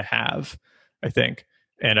mentality to have, I think.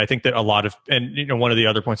 And I think that a lot of, and you know, one of the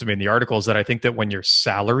other points I made in the article is that I think that when you're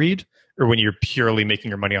salaried, or when you're purely making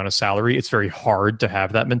your money on a salary, it's very hard to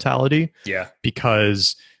have that mentality. Yeah.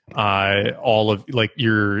 Because all of like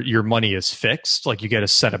your money is fixed. Like you get a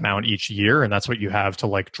set amount each year, and that's what you have to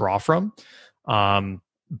like draw from.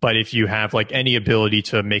 But if you have like any ability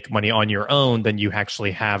to make money on your own, then you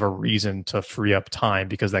actually have a reason to free up time,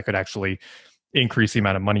 because that could actually increase the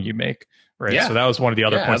amount of money you make. Right. Yeah. So that was one of the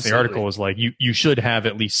other points in the article, was like, you should have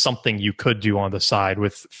at least something you could do on the side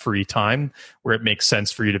with free time, where it makes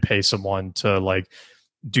sense for you to pay someone to like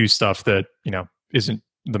do stuff that, you know, isn't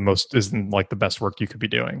like the best work you could be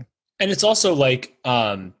doing. And it's also like,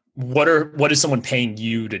 what is someone paying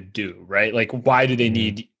you to do? Right. Like, why do they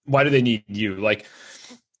need you? Like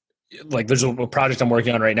there's a project I'm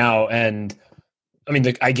working on right now, and I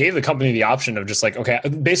mean, I gave the company the option of just like, okay,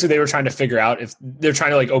 basically they were trying to figure out if they're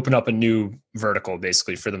trying to like open up a new vertical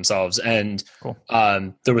basically for themselves. And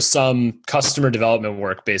there was some customer development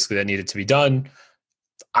work basically that needed to be done.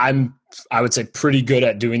 I would say pretty good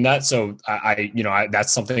at doing that. So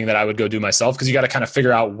that's something that I would go do myself, because you got to kind of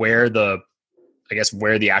figure out where the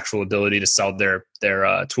actual ability to sell their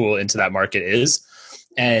tool into that market is.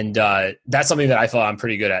 And that's something that I thought I'm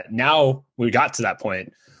pretty good at. Now we got to that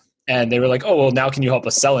point, and they were like, oh, well, now can you help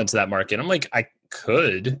us sell into that market? I'm like, I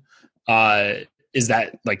could. Is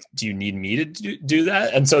that like, do you need me to do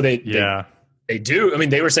that? And so they do. I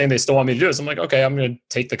mean, they were saying they still want me to do it. So I'm like, okay, I'm going to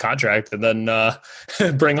take the contract and then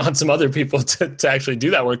bring on some other people to actually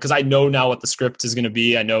do that work. Because I know now what the script is going to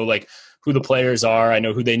be. I know like who the players are. I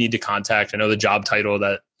know who they need to contact. I know the job title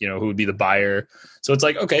that, you know, who would be the buyer. So it's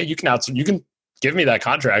like, okay, you can give me that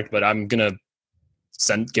contract, but I'm going to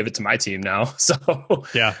give it to my team now. So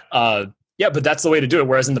but that's the way to do it.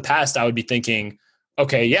 Whereas in the past I would be thinking,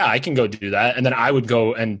 okay, yeah, I can go do that. And then I would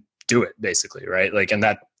go and do it basically. Right. Like, and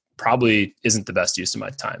that probably isn't the best use of my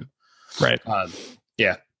time. Right.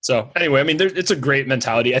 So anyway, I mean, it's a great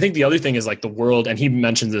mentality. I think the other thing is like the world, and he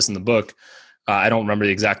mentions this in the book. I don't remember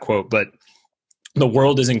the exact quote, but the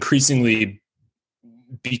world is increasingly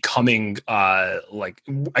becoming like,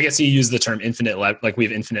 I guess he used the term infinite, like we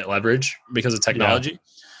have infinite leverage because of technology.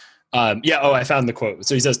 I found the quote.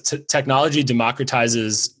 So he says, technology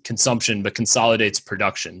democratizes consumption, but consolidates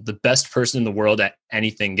production. The best person in the world at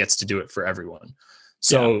anything gets to do it for everyone.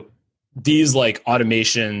 So these like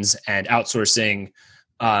automations and outsourcing,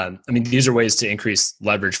 I mean, these are ways to increase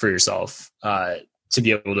leverage for yourself, to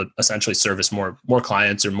be able to essentially service more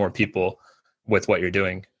clients or more people with what you're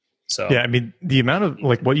doing. So yeah, I mean, the amount of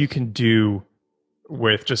like what you can do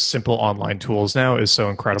with just simple online tools now is so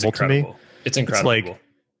incredible to me. It's incredible. It's like,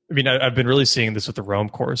 I mean, I've been really seeing this with the Rome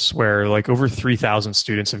course, where like over 3,000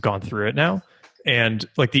 students have gone through it now. And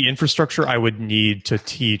like the infrastructure I would need to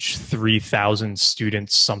teach 3,000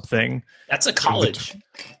 students something. That's a college.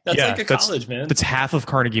 That's like a college, man. That's half of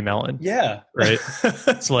Carnegie Mellon. Yeah. Right.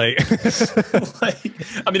 It's like,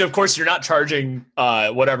 I mean, of course you're not charging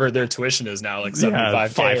whatever their tuition is now, like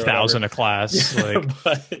 75, 5,000 a class. Yeah, like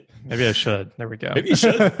but maybe I should. There we go. Maybe you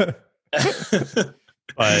should.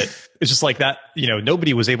 But it's just like that, you know,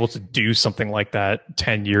 nobody was able to do something like that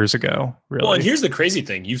 10 years ago, really. Well, and here's the crazy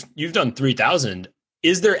thing. You've done 3,000.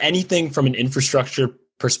 Is there anything from an infrastructure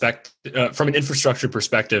perspective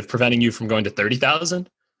preventing you from going to 30,000?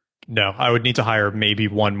 No, I would need to hire maybe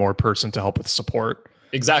one more person to help with support.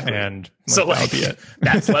 Exactly. And so that would be it.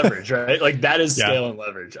 That's leverage, right? Like that is scale and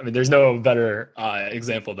leverage. I mean, there's no better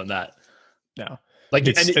example than that. No. Like,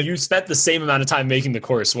 you spent the same amount of time making the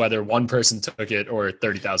course, whether one person took it or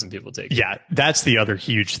 30,000 people take it. Yeah, that's the other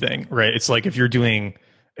huge thing, right? It's like if you're doing,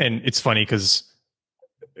 and it's funny because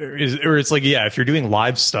or it's like, yeah, if you're doing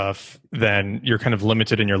live stuff, then you're kind of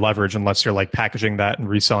limited in your leverage unless you're like packaging that and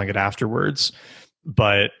reselling it afterwards.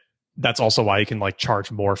 But that's also why you can like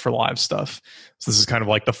charge more for live stuff. So this is kind of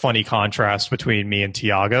like the funny contrast between me and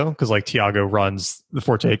Tiago, because like Tiago runs the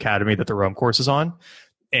Forte Academy that the Rome course is on,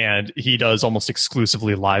 and he does almost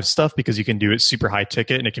exclusively live stuff because you can do it super high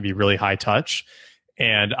ticket and it can be really high touch.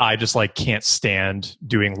 And I just like can't stand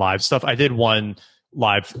doing live stuff. I did one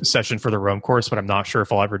live session for the Rome course, but I'm not sure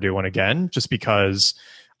if I'll ever do one again, just because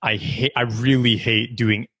I really hate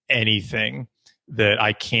doing anything that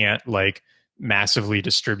I can't like massively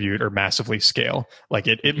distribute or massively scale. Like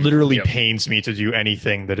it literally pains me to do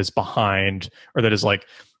anything that is behind or that is like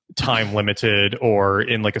time limited or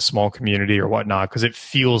in like a small community or whatnot, because it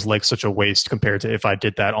feels like such a waste compared to if I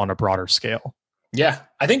did that on a broader scale. Yeah,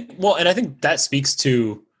 I think that speaks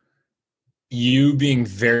to you being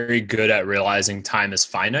very good at realizing time is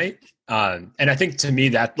finite. And I think to me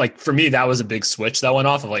that, like, for me, that was a big switch that went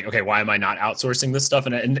off of like, okay, why am I not outsourcing this stuff?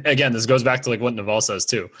 And again, this goes back to like what Naval says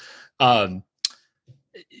too.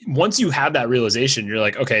 Once you have that realization, you're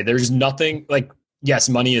like, okay, there's nothing like, yes,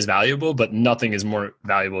 money is valuable, but nothing is more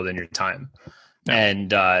valuable than your time. Yeah.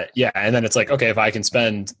 And and then it's like, okay, if I can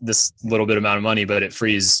spend this little bit amount of money, but it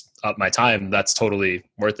frees up my time, that's totally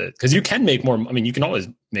worth it. Because you can make more. I mean, you can always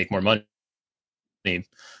make more money.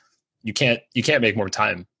 You can't make more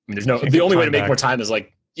time. I mean, the only way to make more time is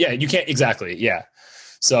like, you can't exactly. Yeah.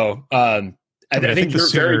 So I think you're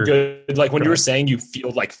very good. Like when you were saying you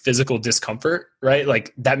feel like physical discomfort, right?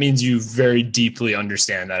 Like that means you very deeply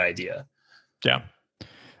understand that idea. Yeah. I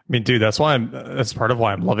mean, dude, that's part of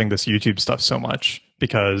why I'm loving this YouTube stuff so much,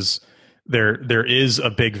 because there is a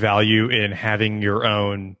big value in having your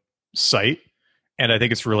own site. And I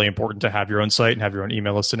think it's really important to have your own site and have your own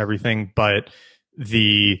email list and everything. But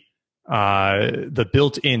the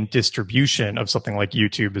built-in distribution of something like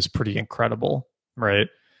YouTube is pretty incredible, right?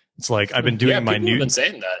 It's like I've been doing my I've been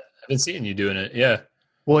saying that. I've been seeing you doing it. Yeah.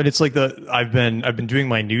 Well, and it's like I've been doing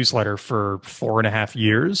my newsletter for 4.5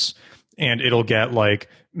 years, and it'll get like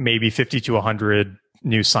maybe 50 to 100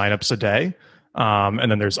 new signups a day.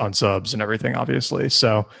 And then there's unsubs and everything, obviously.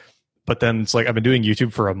 So, but then it's like I've been doing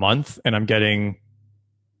YouTube for a month and I'm getting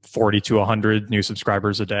 40 to 100 new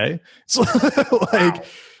subscribers a day. So like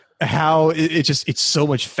how it's so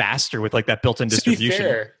much faster with like that built-in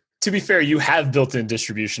distribution. To be fair, you have built-in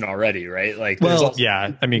distribution already, right? Like,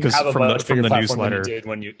 I mean, because from the newsletter, you did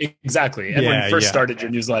when you exactly, and when you first started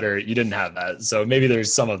your newsletter, you didn't have that, so maybe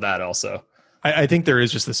there's some of that also. I think there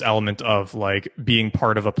is just this element of like being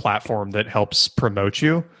part of a platform that helps promote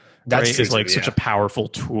you. That's is like such a powerful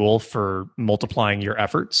tool for multiplying your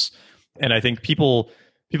efforts, and I think people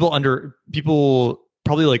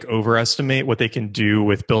probably like overestimate what they can do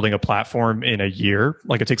with building a platform in a year.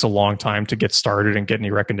 Like it takes a long time to get started and get any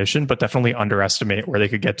recognition, but definitely underestimate where they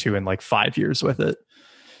could get to in like 5 years with it.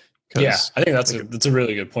 Yeah, I think that's a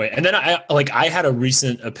really good point. And then I had a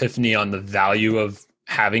recent epiphany on the value of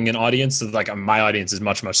having an audience. So like my audience is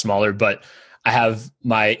much, much smaller, but I have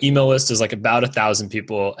my email list is like about 1,000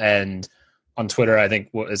 people. And on Twitter, I think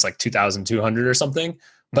it's like 2,200 or something.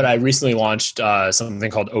 But I recently launched something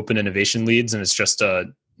called Open Innovation Leads, and it's just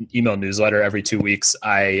an email newsletter. Every 2 weeks,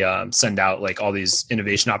 I send out like all these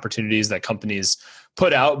innovation opportunities that companies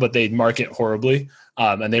put out, but they market horribly,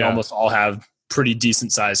 and they almost all have pretty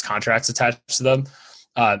decent sized contracts attached to them.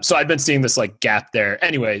 So I've been seeing this like gap there.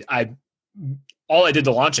 Anyway, all I did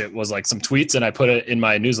to launch it was like some tweets, and I put it in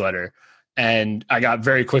my newsletter, and I got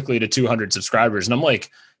very quickly to 200 subscribers. And I'm like,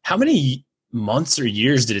 how many months or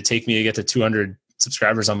years did it take me to get to 200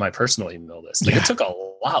 subscribers on my personal email list? Like it took a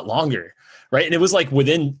lot longer, right? And it was like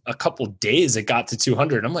within a couple of days it got to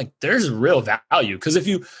 200. I'm like, there's real value, because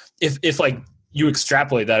if like you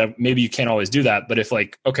extrapolate that, maybe you can't always do that, but if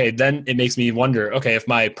like, okay, then it makes me wonder, okay, if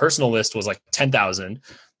my personal list was like 10,000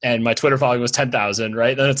 and my Twitter following was 10,000,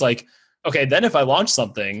 right? Then it's like, okay, then if I launch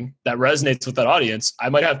something that resonates with that audience, I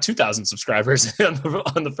might have 2,000 subscribers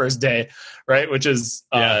on the first day, right? Which is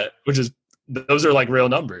those are like real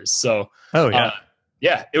numbers. So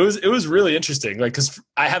it was really interesting, like, because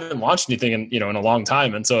I haven't launched anything in a long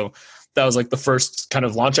time, and so that was like the first kind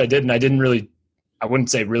of launch I did, and I wouldn't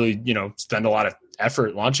say really spend a lot of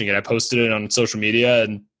effort launching it. I posted it on social media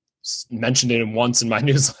and mentioned it once in my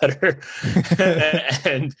newsletter,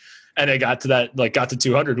 and I got to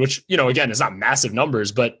 200, which again, it's not massive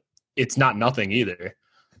numbers, but it's not nothing either.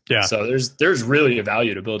 Yeah. So there's really a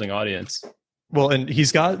value to building audience. Well, and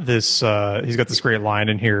he's got this great line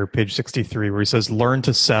in here, page 63, where he says, "Learn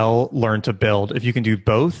to sell, learn to build. If you can do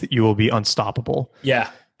both, you will be unstoppable." Yeah.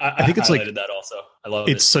 I think it's like that also. I love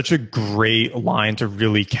it. It's such a great line to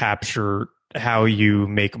really capture how you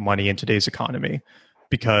make money in today's economy,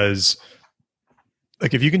 because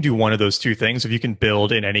like if you can do one of those two things, if you can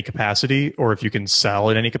build in any capacity or if you can sell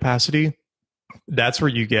in any capacity, that's where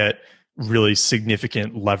you get really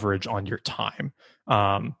significant leverage on your time.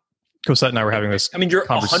 Cosette and I were having this. I mean, you're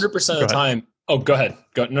 100% of the time. Oh, go ahead.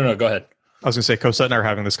 Go ahead. I was going to say, Cosette and I were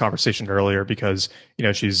having this conversation earlier because, you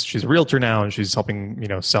know, she's a realtor now and she's helping, you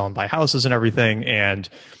know, sell and buy houses and everything. And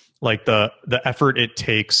like the effort it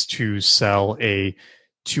takes to sell a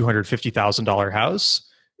 $250,000 house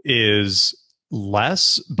is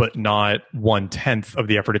less, but not 1/10 of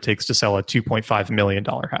the effort it takes to sell a $2.5 million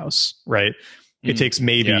house, right? It takes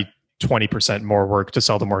maybe 20% more work to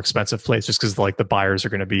sell the more expensive place just because like the buyers are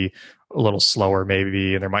going to be a little slower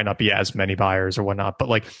maybe, and there might not be as many buyers or whatnot, but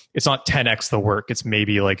like it's not 10x the work. It's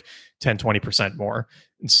maybe like 10-20% more.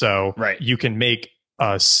 And so you can make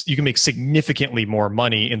significantly more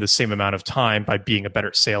money in the same amount of time by being a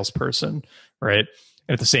better salesperson, right?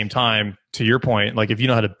 And at the same time, to your point, like if you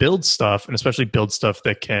know how to build stuff, and especially build stuff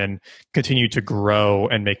that can continue to grow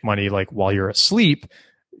and make money like while you're asleep,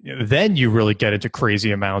 then you really get into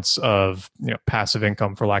crazy amounts of, you know, passive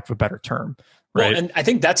income, for lack of a better term. Right. Well, and I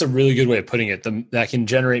think that's a really good way of putting it. That can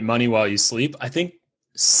generate money while you sleep. I think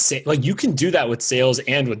like you can do that with sales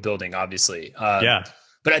and with building, obviously.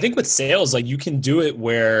 But I think with sales, like you can do it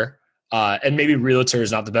where, and maybe realtor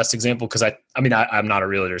is not the best example because I'm not a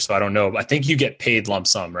realtor, so I don't know. But I think you get paid lump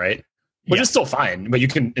sum, right? Which is still fine, but you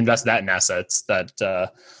can invest that in assets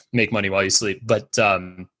that make money while you sleep. But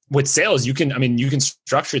with sales, you can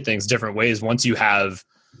structure things different ways once you've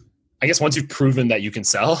proven that you can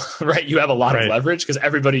sell, right? You have a lot of leverage because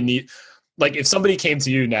everybody like if somebody came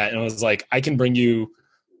to you, Nat, and was like, I can bring you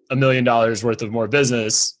 $1 million worth of more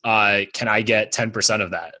business. Can I get 10%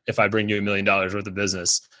 of that if I bring you $1 million worth of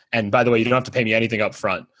business? And by the way, you don't have to pay me anything up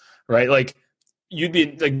front, right? Like you'd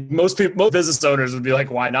be like, most business owners would be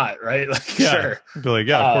like, why not? Right? Like, sure. Be like,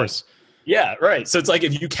 of course. Yeah. Right. So it's like,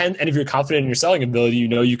 if you can, and if you're confident in your selling ability, you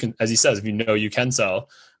know, you can, as he says, if you know, you can sell,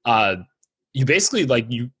 you basically like,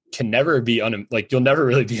 you can never be you'll never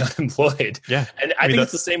really be unemployed. Yeah. And I think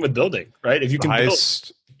it's the same with building, right? If you can build.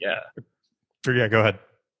 Yeah. Go ahead.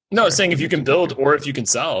 No, I was saying if you can build or if you can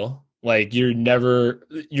sell, like you're never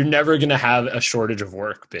going to have a shortage of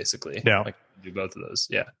work, basically. Yeah. Like do both of those.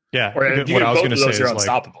 Yeah. Yeah. Or if you what I was going to say you're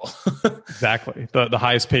unstoppable. Exactly. The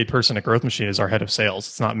highest paid person at Growth Machine is our head of sales.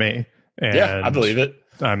 It's not me. And yeah, I believe it.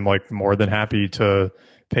 I'm like more than happy to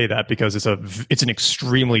pay that because it's an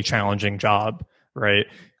extremely challenging job, right?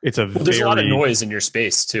 There's a lot of noise in your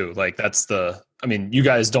space too. Like you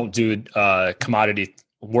guys don't do commodity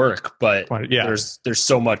work, but there's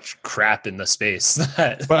so much crap in the space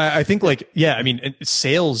that. But I think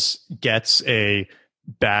sales gets a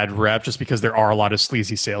bad rep just because there are a lot of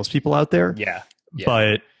sleazy salespeople out there. Yeah.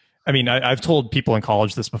 But I mean, I've told people in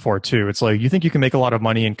college this before too. It's like, you think you can make a lot of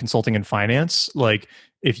money in consulting and finance? Like,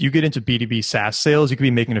 if you get into B2B SaaS sales, you could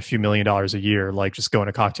be making a few $1 million a year, like just going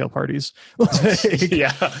to cocktail parties.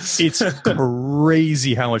 It's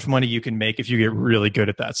crazy how much money you can make if you get really good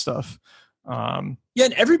at that stuff. And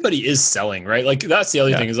everybody is selling, right? Like that's the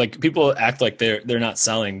other thing is like people act like they're not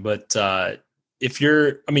selling, but if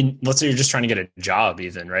let's say you're just trying to get a job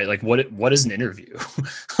even, right? Like what is an interview?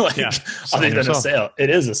 Other than a sale,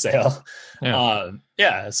 it is a sale.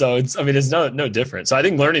 So it's no different. So I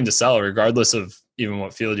think learning to sell, regardless of even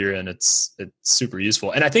what field you're in, it's super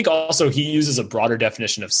useful. And I think also he uses a broader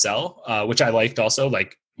definition of sell, which I liked also.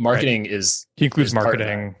 Like marketing he includes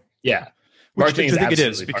marketing. Yeah. Marketing is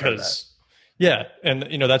absolutely because and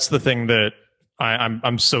that's the thing that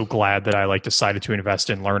I'm so glad that I decided to invest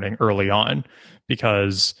in learning early on,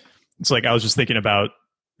 because it's like I was just thinking about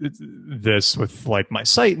this with my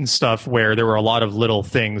site and stuff, where there were a lot of little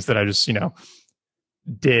things that I just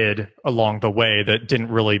did along the way that didn't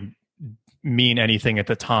really mean anything at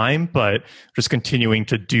the time, but just continuing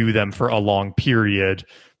to do them for a long period,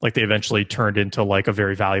 they eventually turned into a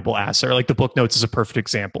very valuable asset. Or the book notes is a perfect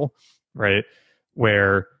example, right?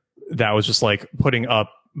 Where that was just putting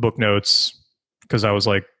up book notes because I was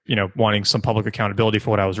wanting some public accountability for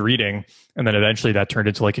what I was reading. And then eventually that turned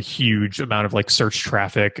into a huge amount of search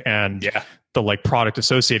traffic and the product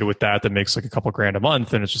associated with that makes a couple grand a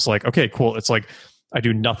month. And it's just okay, cool. It's I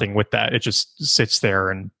do nothing with that. It just sits there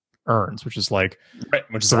and earns, which is which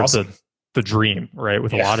is sort awesome. Of the dream, right?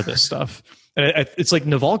 With a lot of this stuff. And it's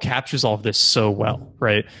Naval captures all of this so well,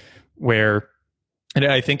 right? And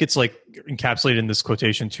I think it's encapsulated in this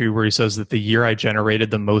quotation too, where he says that the year I generated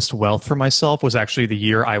the most wealth for myself was actually the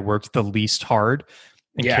year I worked the least hard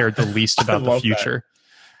and cared the least about the future.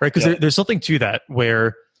 That. Right? Because there's something to that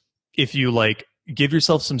where if you give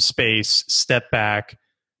yourself some space, step back,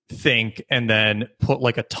 think and then put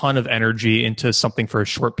like a ton of energy into something for a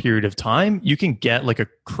short period of time, you can get like a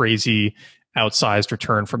crazy outsized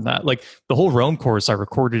return from that. Like the whole Rome course I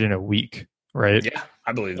recorded in a week, right? Yeah,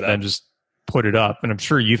 I believe that. And then just put it up. And I'm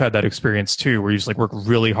sure you've had that experience too, where you just like work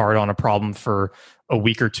really hard on a problem for a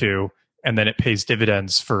week or two, and then it pays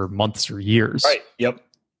dividends for months or years. Right. Yep.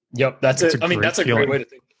 That's it. I mean, that's a great way to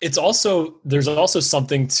think. It's also, there's also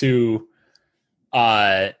something to,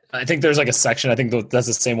 I think there's like a section, I think that's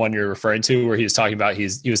the same one you're referring to, where he was talking about, he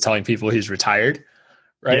was telling people he's retired,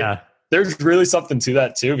 right? Yeah. There's really something to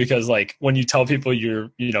that too, because like when you tell people you're,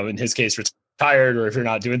 in his case, retired, or if you're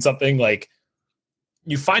not doing something, like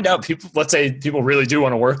you find out people, let's say people really do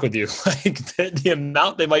want to work with you, like the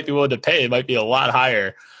amount they might be willing to pay might be a lot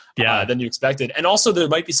higher than you expected. And also there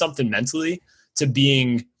might be something mentally to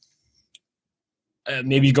being,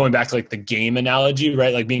 maybe going back to like the game analogy,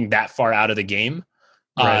 right? Like being that far out of the game,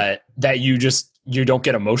 right. That you don't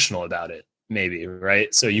get emotional about it, maybe,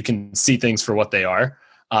 right? So you can see things for what they are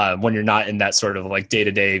when you're not in that sort of like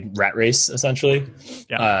day-to-day rat race, essentially.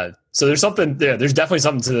 Yeah. So there's something there. There's definitely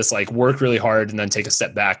something to this, like work really hard and then take a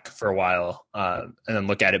step back for a while and then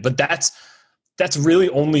look at it. But that's really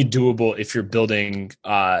only doable if you're building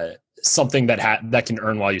something that can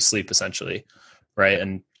earn while you sleep, essentially, right?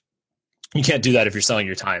 And you can't do that if you're selling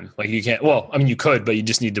your time. Like you can't, well, I mean, you could, but you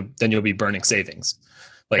just need to, then you'll be burning savings.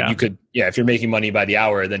 Like you could, if you're making money by the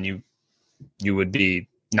hour, then you would be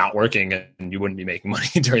not working and you wouldn't be making money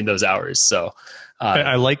during those hours. So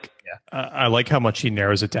I like how much he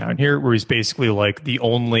narrows it down here, where he's basically like the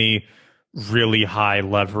only really high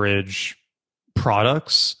leverage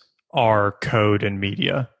products are code and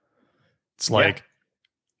media. It's like,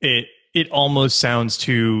 it almost sounds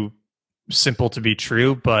too simple to be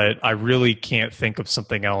true, but I really can't think of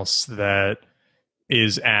something else that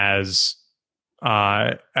is as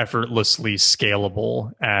effortlessly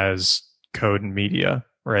scalable as code and media,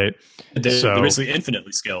 right? They're basically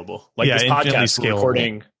infinitely scalable. Like this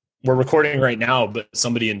podcast we're recording right now, but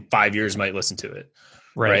somebody in 5 years might listen to it.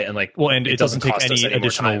 Right. And like, well, and it doesn't take any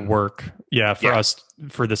additional work. Yeah. For us,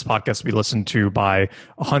 for this podcast to be listened to by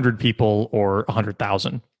 100 people or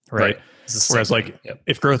 100,000. Right. Whereas like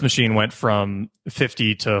if Growth Machine went from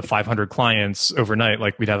 50 to 500 clients overnight,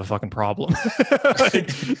 like we'd have a fucking problem.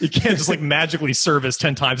 Like, you can't just like magically service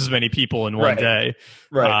 10 times as many people in one day.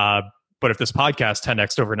 Right. But if this podcast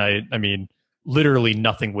 10x'd overnight, I mean, literally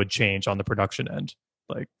nothing would change on the production end.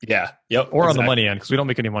 Like, or on the money end, because we don't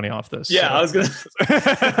make any money off this. Yeah. So. I was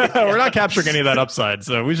gonna we're not capturing any of that upside.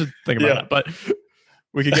 So we should think about that. But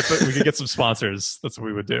we could get some sponsors. That's what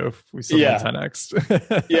we would do if we sold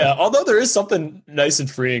 10x. Yeah, although there is something nice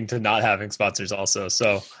and freeing to not having sponsors also.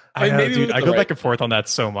 So I mean, maybe dude, I go back and forth on that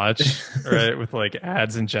so much, right? With like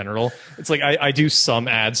ads in general. It's like I do some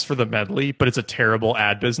ads for the medley, but it's a terrible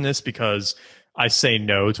ad business because I say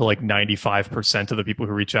no to like 95% of the people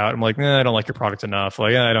who reach out. I'm like, I don't like your product enough.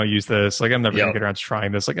 Like, I don't use this. Like, I'm never gonna get around to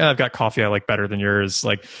trying this. Like, I've got coffee I like better than yours.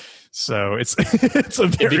 Like, so it's a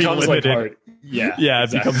very limited. Like hard. Yeah,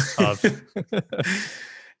 exactly. It becomes tough.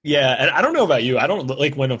 Yeah, and I don't know about you. I don't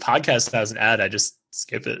like when a podcast has an ad. I just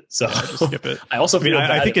skip it. So I just skip it. I also feel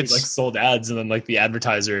bad. I think it's like sold ads, and then like the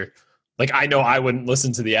advertiser, like I know I wouldn't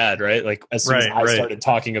listen to the ad, right? Like as soon as I started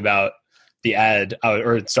talking about the ad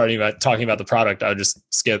or talking about the product, I would just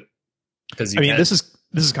skip because this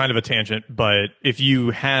is kind of a tangent, but if you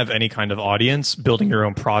have any kind of audience, building your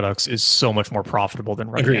own products is so much more profitable than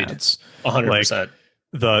running ads. 100%.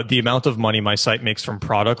 The amount of money my site makes from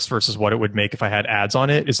products versus what it would make if I had ads on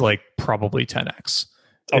it is like probably 10x.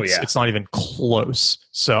 It's not even close.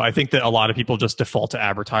 So I think that a lot of people just default to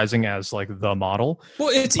advertising as like the model. Well,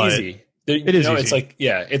 it's easy. It is easy. It's like,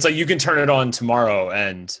 it's like you can turn it on tomorrow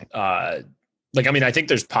and like, I mean, I think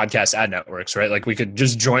there's podcast ad networks, right? Like we could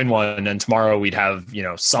just join one and tomorrow we'd have,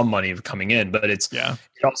 some money coming in, but it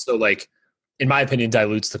also like, in my opinion,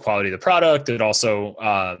 dilutes the quality of the product. It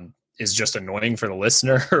also is just annoying for the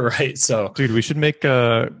listener, right? So dude, we should make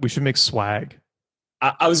swag.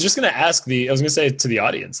 I was just going to ask I was going to say to the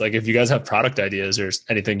audience, like if you guys have product ideas or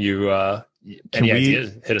anything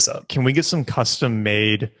ideas, hit us up. Can we get some custom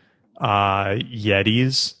made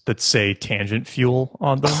Yetis that say Tangent Fuel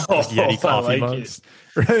on them? Like Yeti coffee mugs.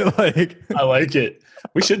 Right? Like I like it.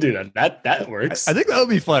 We should do that. That works. I think that would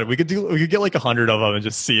be fun. We could get like 100 of them and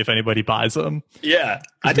just see if anybody buys them. Yeah.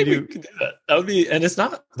 I think we could do that. That would be, and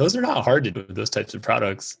those are not hard to do with those types of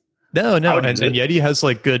products. No. And Yeti has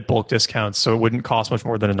like good bulk discounts, so it wouldn't cost much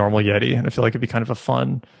more than a normal Yeti. And I feel like it'd be kind of a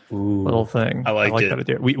fun little thing. I like that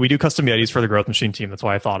idea. We do custom Yetis for the Growth Machine team. That's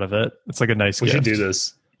why I thought of it. It's like a nice gift. We should do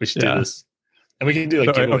this. And we can do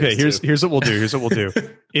like giveaways. Okay, here's what we'll do. Here's what we'll do.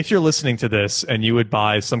 If you're listening to this and you would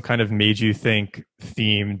buy some kind of Made You Think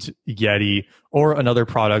themed Yeti or another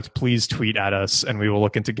product, please tweet at us and we will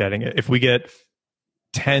look into getting it. If we get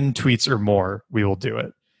 10 tweets or more, we will do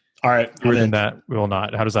it. All right. More than that, we will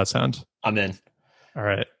not. How does that sound? I'm in. All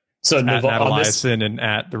right. So at Nat Eliason and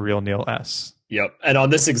at the real Neil S. Yep. And on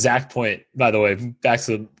this exact point, by the way, back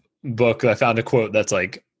to the book, I found a quote that's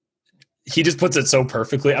like, he just puts it so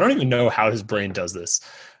perfectly. I don't even know how his brain does this.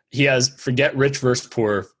 He has forget rich versus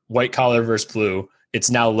poor, white collar versus blue.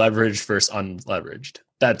 It's now leveraged versus unleveraged.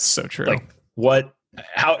 That's so true. Like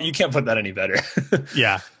how you can't put that any better.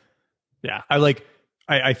 Yeah.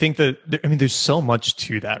 I think that, there's so much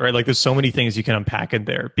to that, right? Like there's so many things you can unpack in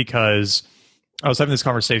there, because I was having this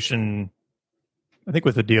conversation, I think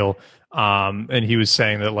with Adil, and he was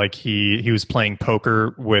saying that like he was playing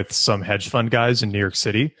poker with some hedge fund guys in New York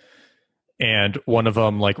City. And one of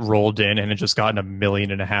them like rolled in and had just gotten $1.5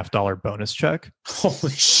 million bonus check.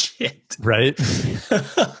 Holy shit. Right.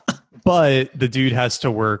 But the dude has to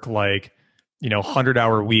work like,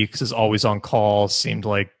 100-hour weeks, is always on call, seemed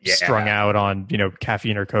like strung out on,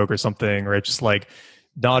 caffeine or Coke or something, right? Just like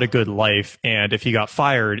not a good life. And if he got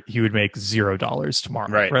fired, he would make $0 tomorrow.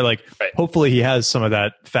 Right. Like hopefully he has some of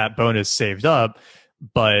that fat bonus saved up,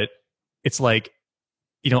 but it's like,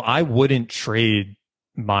 I wouldn't trade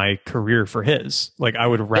my career for his. Like I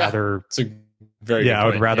would rather it's a very good I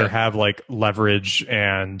would point. rather have like leverage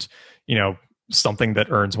and something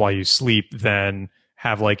that earns while you sleep than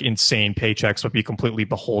have like insane paychecks but be completely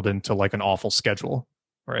beholden to like an awful schedule,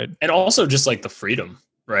 right? And also just like the freedom,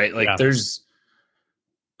 right? Like there's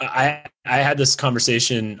I had this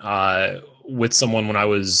conversation with someone when I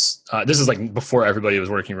was this is like before everybody was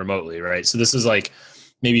working remotely, right? So this is like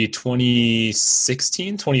maybe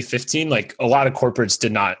 2016, 2015, like a lot of corporates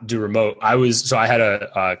did not do remote. I had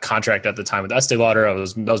a contract at the time with Estee Lauder. I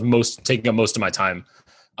was taking up most of my time.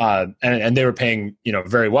 And they were paying,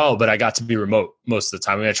 very well, but I got to be remote most of the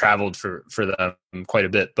time. I traveled for them quite a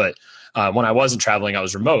bit, but when I wasn't traveling, I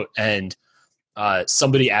was remote. And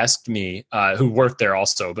somebody asked me, who worked there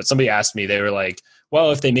also, but somebody asked me, they were like,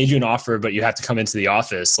 well, if they made you an offer, but you have to come into the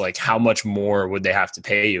office, like how much more would they have to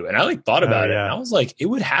pay you? And I like thought about it, and I was like, it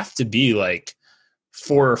would have to be like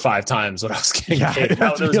 4 or 5 times what I was getting paid.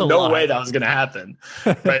 There was no way that was going to happen.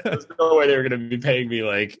 Right? There was no way they were going to be paying me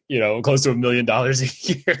like, close to $1 million a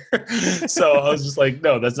year. So I was just like,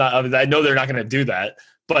 no, that's not, I know they're not going to do that,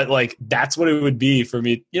 but like, that's what it would be for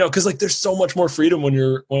me, cause like there's so much more freedom when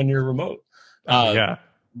you're remote.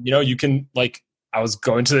 You can like, I was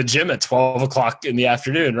going to the gym at 12 o'clock in the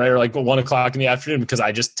afternoon, right? Or like 1 o'clock in the afternoon, because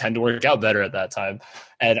I just tend to work out better at that time.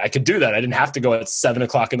 And I could do that. I didn't have to go at 7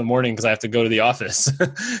 o'clock in the morning because I have to go to the office, or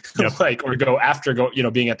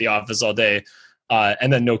being at the office all day.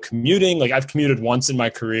 And then no commuting. Like I've commuted once in my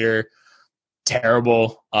career.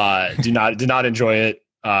 Terrible. Did not enjoy it.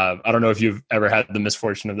 I don't know if you've ever had the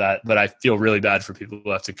misfortune of that, but I feel really bad for people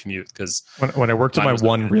who have to commute, because when I worked at my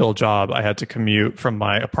one real job, I had to commute from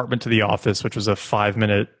my apartment to the office, which was a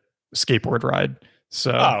 5-minute skateboard ride.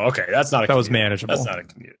 So okay, that was manageable. That's not a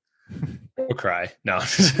commute. Don't cry. No,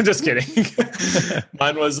 just kidding.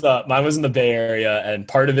 Mine was in the Bay Area, and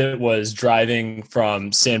part of it was driving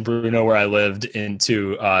from San Bruno, where I lived,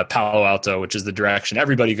 into Palo Alto, which is the direction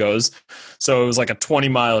everybody goes. So it was like a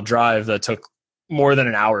 20-mile drive that took more than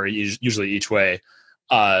an hour usually each way.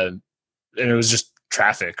 And it was just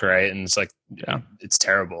traffic, right? And it's like, it's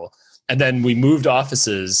terrible. And then we moved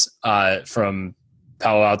offices from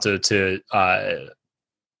Palo Alto to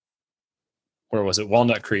where was it?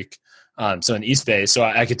 Walnut Creek. So in East Bay. So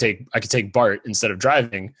I could take BART instead of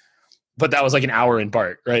driving, but that was like an hour in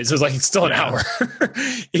BART, right? So it was like, it's still an hour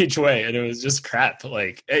each way. And it was just crap.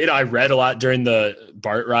 Like, I read a lot during the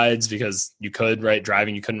BART rides because you could, right?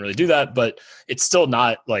 Driving, you couldn't really do that, but it's still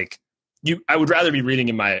not like I would rather be reading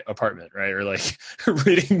in my apartment, right? Or like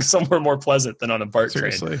reading somewhere more pleasant than on a BART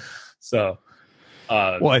train. So,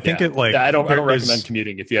 I think I don't recommend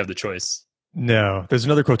commuting if you have the choice. No, there's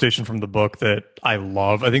another quotation from the book that I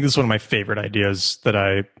love. I think this is one of my favorite ideas that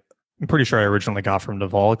I'm pretty sure I originally got from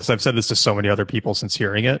Naval, because I've said this to so many other people since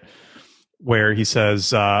hearing it, where he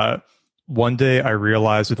says, one day I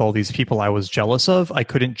realized with all these people I was jealous of, I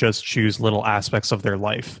couldn't just choose little aspects of their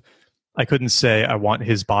life. I couldn't say, I want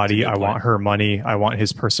his body, I want her money, I want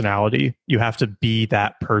his personality. You have to be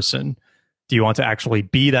that person. Do you want to actually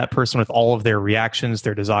be that person with all of their reactions,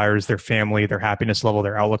 their desires, their family, their happiness level,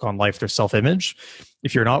 their outlook on life, their self-image?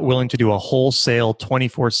 If you're not willing to do a wholesale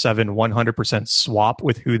 24/7, 100% swap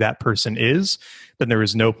with who that person is, then there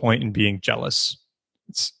is no point in being jealous.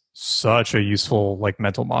 It's such a useful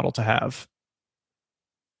mental model to have.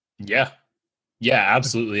 Yeah. Yeah,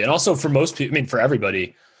 absolutely. And also for most people, I mean, for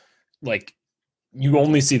everybody, like you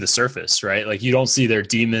only see the surface, right? Like you don't see their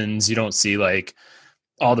demons. You don't see like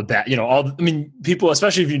all the bad, I mean, people,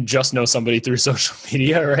 especially if you just know somebody through social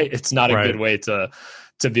media, right? It's not a good way to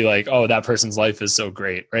be like, oh, that person's life is so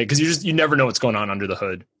great, right? Because you never know what's going on under the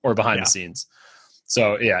hood or behind the scenes.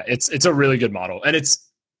 So yeah, it's a really good model. And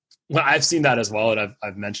I've seen that as well. And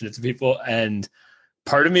I've mentioned it to people, and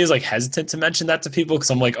part of me is like hesitant to mention that to people because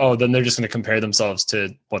I'm like, oh, then they're just going to compare themselves to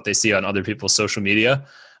what they see on other people's social media.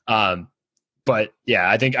 But yeah,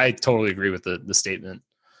 I think I totally agree with the statement.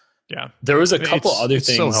 Yeah. There was a couple other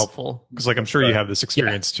things. So helpful because like, I'm sure you have this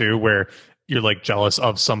experience too, where you're like jealous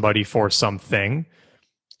of somebody for something.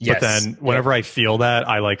 Yes. But then whenever I feel that,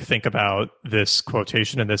 I like think about this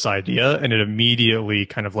quotation and this idea, and it immediately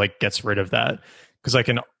kind of like gets rid of that, because I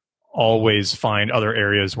can always find other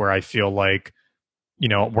areas where I feel like,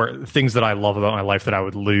 where things that I love about my life that I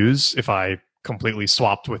would lose if I completely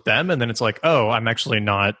swapped with them. And then it's like, oh, I'm actually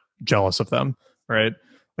not jealous of them, right?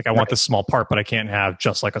 Like I want this small part, but I can't have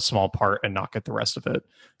just like a small part and not get the rest of it.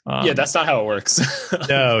 Yeah, that's not how it works.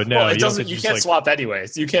 No, well, it doesn't. You can't swap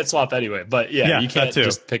anyways. You can't swap anyway. But yeah, you can't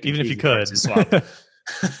just pick. Even if you could swap.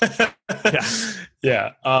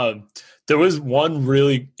 Yeah. There was one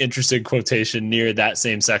really interesting quotation near that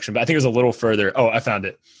same section, but I think it was a little further. Oh, I found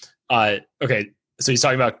it. Okay, so he's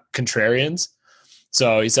talking about contrarians.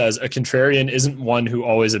 So he says, a contrarian isn't one who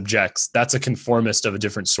always objects. That's a conformist of a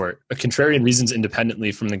different sort. A contrarian reasons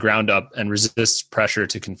independently from the ground up and resists pressure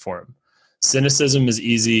to conform. Cynicism is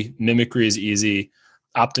easy. Mimicry is easy.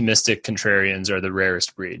 Optimistic contrarians are the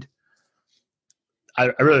rarest breed.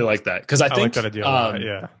 I really like that because I think like that idea a lot,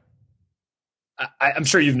 yeah. I'm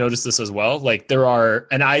sure you've noticed this as well. Like there are,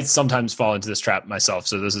 and I sometimes fall into this trap myself.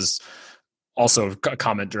 So this is also a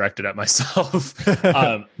comment directed at myself.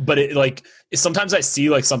 But sometimes I see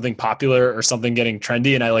like something popular or something getting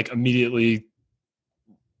trendy, and I like immediately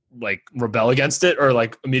like rebel against it or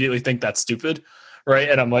like immediately think that's stupid. Right.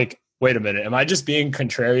 And I'm like, wait a minute, am I just being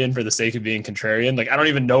contrarian for the sake of being contrarian? Like, I don't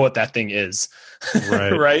even know what that thing is. Right.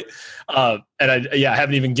 Right. And I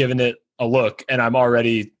haven't even given it a look, and I'm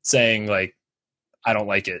already saying like, I don't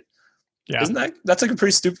like it. Yeah. That's like a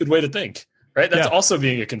pretty stupid way to think. Right. That's also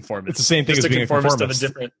being a conformist. It's the same thing as being a conformist.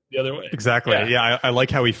 The other way. Exactly. Yeah. I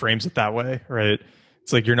like how he frames it that way. Right.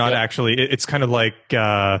 It's like, you're not actually, it's kind of like,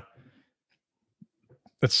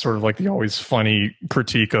 it's sort of like the always funny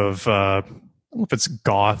critique of, I don't know if it's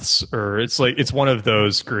goths or it's like, it's one of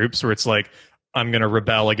those groups where it's like, I'm going to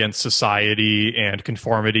rebel against society and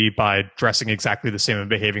conformity by dressing exactly the same and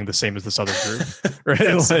behaving the same as this other group.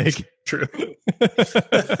 Right. Like true.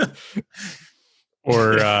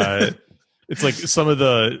 Or, it's like some of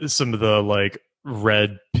the like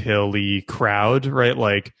red pilly crowd, right?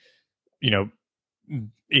 Like,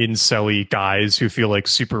 incel-y guys who feel like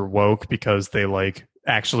super woke because they like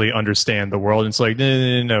actually understand the world. And it's like,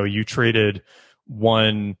 no, you traded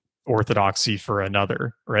one orthodoxy for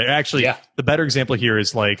another, right? Actually, the better example here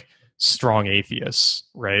is like strong atheists,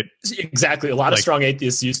 right? Exactly. A lot of strong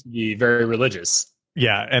atheists used to be very religious.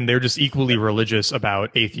 Yeah, and they're just equally religious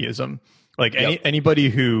about atheism. Like anybody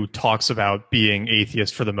who talks about being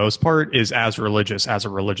atheist for the most part is as religious as a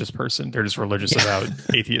religious person. They're just religious about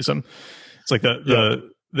atheism. It's like the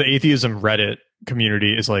atheism Reddit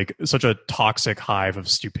community is like such a toxic hive of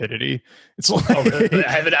stupidity. It's like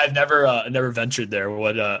I've never ventured there.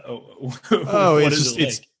 What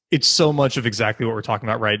it's so much of exactly what we're talking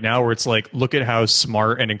about right now, where it's like, look at how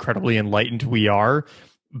smart and incredibly enlightened we are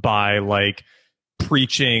by like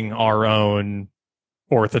preaching our own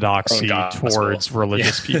orthodoxy towards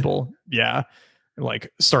religious people. Yeah.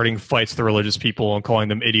 Like starting fights with the religious people and calling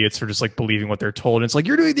them idiots for just like believing what they're told. And it's like,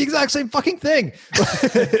 you're doing the exact same fucking thing.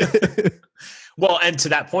 Well, and to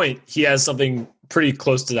that point, he has something pretty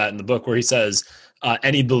close to that in the book where he says,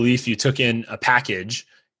 any belief you took in a package,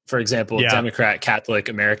 for example, Democrat, Catholic,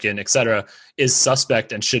 American, etc., is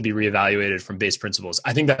suspect and should be reevaluated from base principles.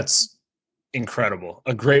 I think that's incredible.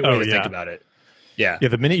 A great way to think about it. Yeah. Yeah.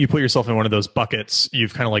 The minute you put yourself in one of those buckets,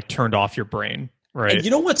 you've kind of like turned off your brain. Right. And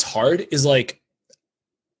you know what's hard is like,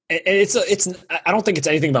 and I don't think it's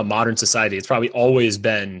anything about modern society. It's probably always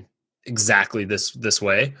been exactly this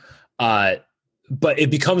way. But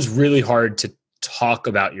it becomes really hard to talk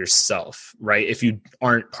about yourself, right? If you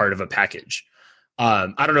aren't part of a package.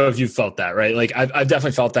 I don't know if you've felt that, right? Like I've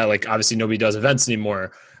definitely felt that. Like obviously nobody does events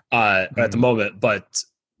anymore at the moment, but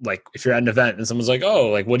like if you're at an event and someone's like, oh,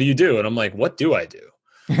 like, what do you do? And I'm like, what do I do?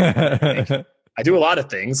 Like, I do a lot of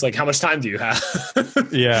things. Like, how much time do you have?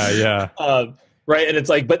 Yeah. Right. And it's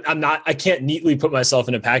like, but I can't neatly put myself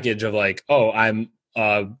in a package of like, oh, I'm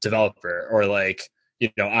a developer or like,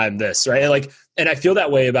 I'm this, right? And I feel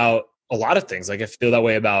that way about a lot of things. Like I feel that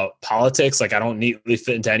way about politics. Like I don't neatly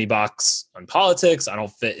fit into any box on politics. I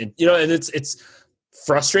don't fit in, and it's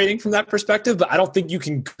frustrating from that perspective, but I don't think you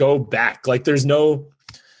can go back. Like there's no,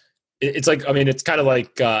 it's like, I mean, it's kind of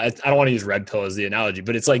like, I don't want to use red pill as the analogy,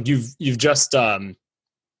 but it's like, you've just,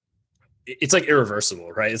 it's like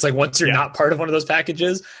irreversible, right? It's like once you're not part of one of those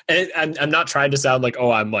packages, and I'm not trying to sound like,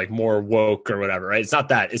 oh, I'm like more woke or whatever, right? It's not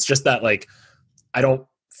that. It's just that like, I don't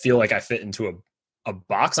feel like I fit into a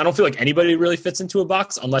box. I don't feel like anybody really fits into a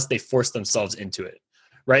box unless they force themselves into it,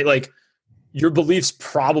 right? Like your beliefs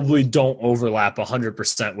probably don't overlap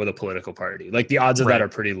 100% with a political party. Like the odds of that are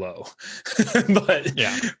pretty low,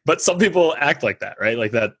 but some people act like that, right?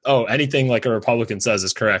 Like that, oh, anything like a Republican says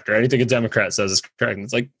is correct, or anything a Democrat says is correct. And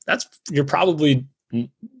it's like, you're probably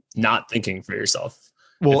not thinking for yourself.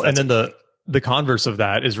 Well, and then the converse of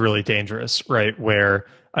that is really dangerous, right? Where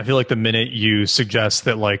I feel like the minute you suggest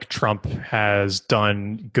that like Trump has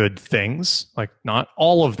done good things, like not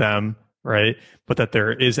all of them, right, but that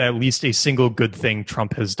there is at least a single good thing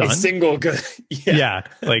Trump has done. A single good, yeah.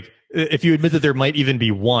 Like if you admit that there might even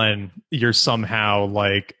be one, you're somehow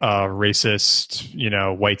like a racist,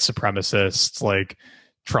 white supremacist, like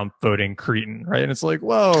Trump voting cretin, right? And it's like,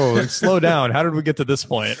 whoa, slow down. How did we get to this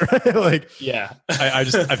point? Right? Like, yeah,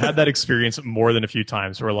 I've had that experience more than a few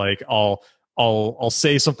times where like I'll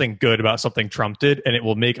say something good about something Trump did, and it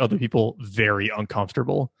will make other people very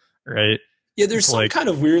uncomfortable, right? Yeah, there's some kind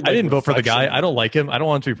of weird. I didn't vote for the guy. I don't like him. I don't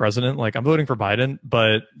want him to be president. Like I'm voting for Biden,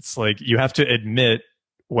 but it's like you have to admit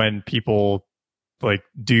when people like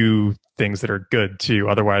do things that are good too.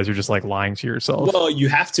 Otherwise, you're just like lying to yourself. Well, you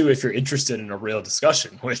have to if you're interested in a real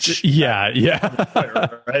discussion. Which yeah.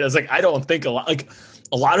 Right. I was like, I don't think a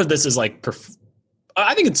lot of this is like.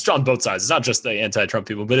 I think it's on both sides. It's not just the anti-Trump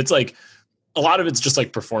people, but it's like a lot of it's just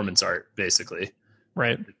like performance art, basically.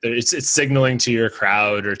 Right. It's signaling to your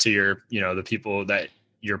crowd or to your, the people that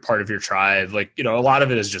you're part of your tribe. Like, a lot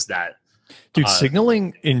of it is just that. Dude,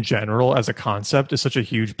 signaling in general as a concept is such a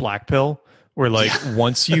huge black pill where like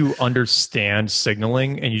once you understand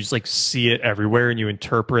signaling and you just like see it everywhere and you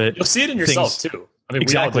interpret. You'll see it in yourself too. I mean,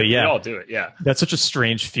 exactly. We all do it. Yeah. That's such a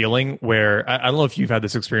strange feeling where I don't know if you've had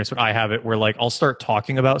this experience, but I have it where like I'll start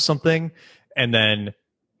talking about something and then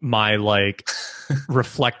my like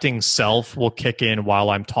reflecting self will kick in while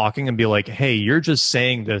I'm talking and be like, hey, you're just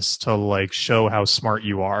saying this to like show how smart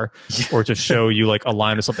you are or to show you like a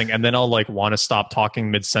line or something. And then I'll like want to stop talking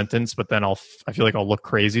mid sentence, but then I feel like I'll look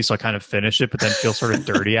crazy. So I kind of finish it, but then feel sort of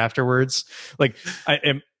dirty afterwards. Like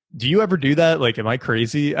do you ever do that? Like, am I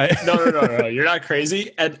crazy? No. You're not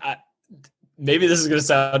crazy. And maybe this is going to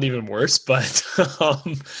sound even worse, but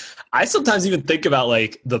I sometimes even think about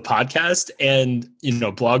like the podcast and,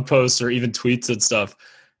 blog posts or even tweets and stuff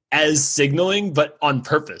as signaling, but on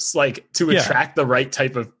purpose, like to attract the right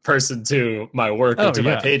type of person to my work or to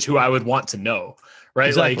my page who I would want to know. Right.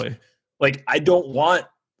 Exactly. Like I don't want,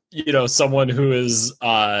 someone who is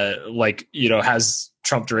has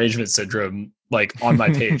Trump derangement syndrome, like on my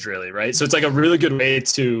page really. Right. So it's like a really good way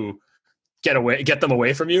to get them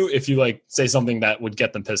away from you if you like say something that would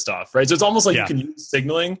get them pissed off. Right. So it's almost like you can use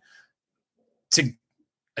signaling to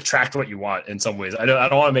attract what you want in some ways. I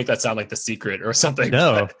don't want to make that sound like The Secret or something.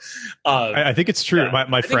 No, but, I think it's true. Yeah.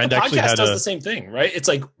 My friend actually does the same thing, right? It's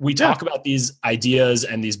like we talk about these ideas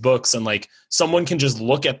and these books, and like someone can just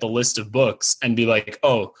look at the list of books and be like,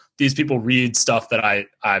 "Oh, these people read stuff that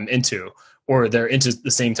I'm into, or they're into the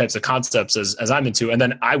same types of concepts as I'm into," and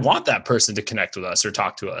then I want that person to connect with us or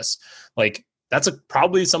talk to us. Like that's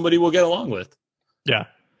probably somebody we'll get along with. Yeah,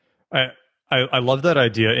 I love that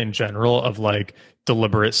idea in general of like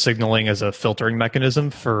deliberate signaling as a filtering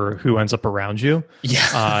mechanism for who ends up around you.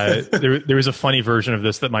 Yeah. There was a funny version of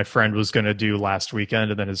this that my friend was going to do last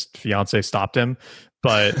weekend and then his fiance stopped him.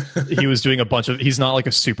 But he was doing he's not like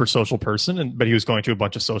a super social person, but he was going to a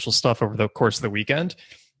bunch of social stuff over the course of the weekend.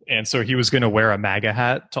 And so he was going to wear a MAGA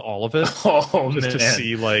hat to all of it to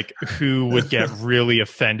see like who would get really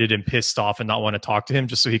offended and pissed off and not want to talk to him,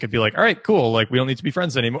 just so he could be like, all right, cool. Like we don't need to be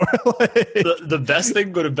friends anymore. Like, the best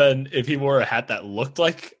thing would have been if he wore a hat that looked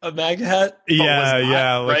like a MAGA hat.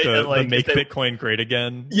 Yeah. Like, right? the Make Bitcoin Great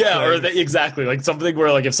Again. Yeah. Or exactly. Like something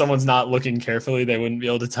where like if someone's not looking carefully, they wouldn't be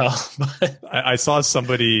able to tell. I saw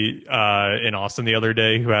somebody in Austin the other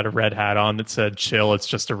day who had a red hat on that said, chill, it's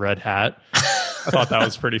just a red hat. I thought that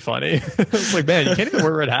was pretty funny. It's like, man, you can't even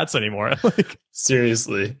wear red hats anymore. Like,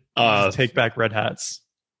 seriously, take back red hats,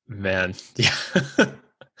 man. Yeah,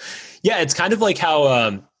 yeah. It's kind of like how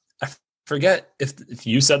I forget if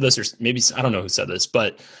you said this or maybe I don't know who said this,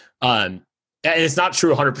 but and it's not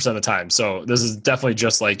true 100% of the time. So this is definitely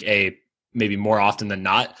just like a maybe more often than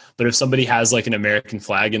not. But if somebody has like an American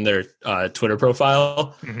flag in their Twitter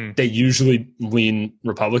profile, they usually lean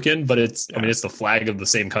Republican, but it's the flag of the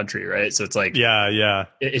same country, right? So it's like,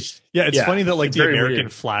 it's funny that like the American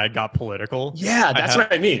flag got political. Yeah, that's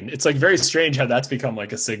what I mean. It's like very strange how that's become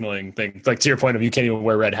like a signaling thing. Like to your point of, you can't even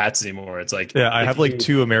wear red hats anymore. It's like, I have like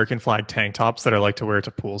 2 American flag tank tops that I like to wear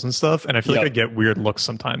to pools and stuff, and I feel like I get weird looks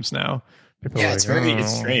sometimes now. People it's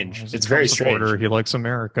strange. It's very strange. He likes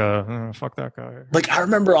America. Fuck that guy. Like I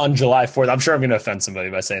remember on July 4th, I'm sure I'm going to offend somebody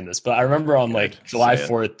by saying this, but I remember on like July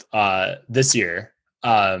 4th this year,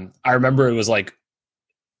 I remember it was like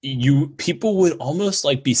people would almost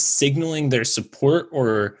like be signaling their support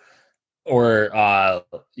or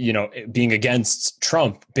being against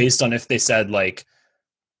Trump based on if they said like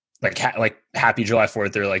happy July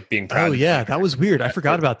 4th or like being proud. Oh yeah, that was weird. I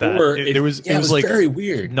forgot about that. It was like very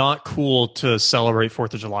weird. Not cool to celebrate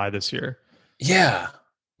 4th of July this year. Yeah.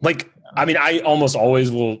 Like, I mean, I almost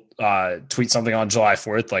always will tweet something on July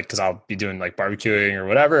 4th, like, cause I'll be doing like barbecuing or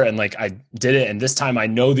whatever. And like, I did it. And this time I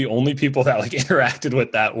know the only people that like interacted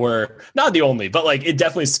with that were not the only, but like it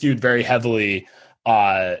definitely skewed very heavily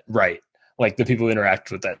right. Like the people who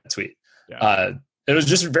interacted with that tweet. Yeah. It was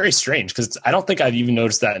just very strange because I don't think I'd even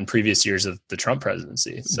noticed that in previous years of the Trump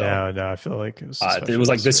presidency. So no, I feel like it was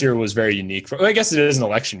like this year was very unique. I guess it is an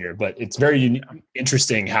election year, but it's very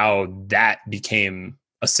interesting how that became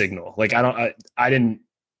a signal. Like I didn't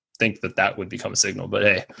think that would become a signal, but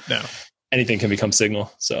hey, no, anything can become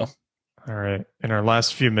signal. So, all right. In our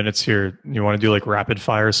last few minutes here, you want to do like rapid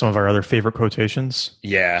fire some of our other favorite quotations?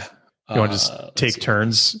 Yeah. You want to just take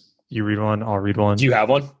turns? You read one, I'll read one. Do you have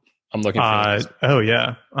one? I'm looking for oh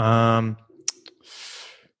yeah.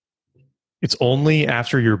 It's only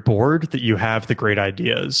after you're bored that you have the great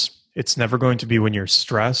ideas. It's never going to be when you're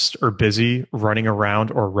stressed or busy, running around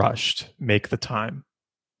or rushed. Make the time.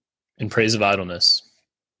 In praise of idleness.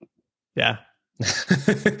 Yeah.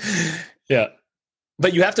 Yeah.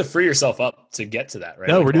 But you have to free yourself up to get to that, right?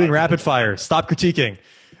 No, like, we're doing rapid fire. Stop critiquing.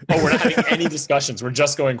 Oh, we're not having any discussions. We're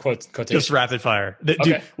just going quotations. Just rapid fire.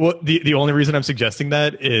 Okay. The only reason I'm suggesting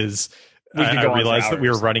that is I realized that we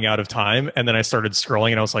were running out of time, and then I started scrolling,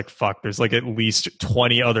 and I was like, "Fuck!" There's like at least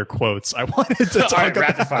 20 other quotes I wanted to talk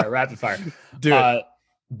about. Rapid fire. Do it.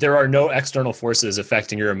 There are no external forces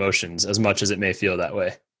affecting your emotions as much as it may feel that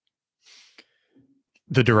way.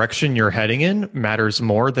 The direction you're heading in matters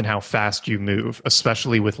more than how fast you move,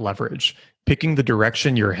 especially with leverage. Picking the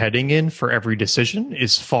direction you're heading in for every decision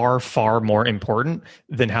is far, far more important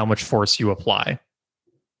than how much force you apply.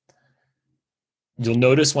 You'll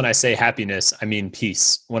notice when I say happiness, I mean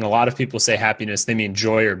peace. When a lot of people say happiness, they mean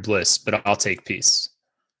joy or bliss, but I'll take peace.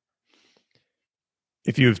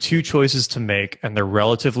 If you have 2 choices to make and they're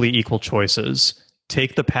relatively equal choices,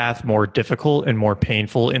 take the path more difficult and more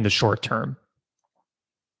painful in the short term.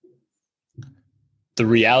 The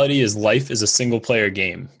reality is life is a single player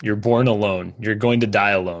game. You're born alone. You're going to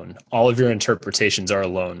die alone. All of your interpretations are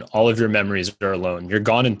alone. All of your memories are alone. You're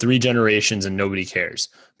gone in 3 generations and nobody cares.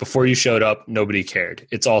 Before you showed up, nobody cared.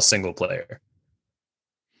 It's all single player.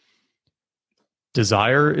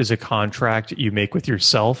 Desire is a contract you make with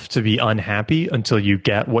yourself to be unhappy until you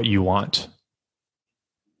get what you want.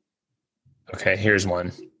 Okay, here's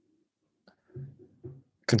one.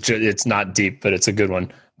 It's not deep, but it's a good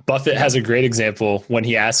one. Buffett has a great example when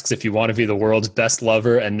he asks if you want to be the world's best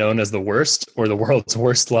lover and known as the worst, or the world's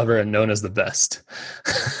worst lover and known as the best.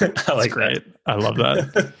 I like that. I love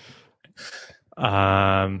that.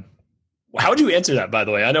 How would you answer that, by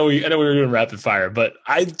the way? I know we were doing rapid fire, but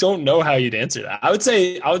I don't know how you'd answer that. I would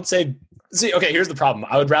say, see, okay, here's the problem.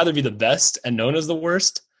 I would rather be the best and known as the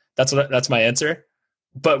worst. That's my answer.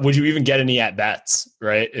 But would you even get any at-bats,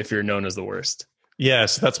 right, if you're known as the worst?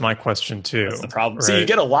 Yes, that's my question too. That's the problem. Right. So you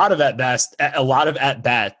get a lot of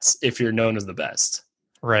at-bats if you're known as the best.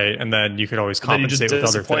 Right. And then you could always compensate with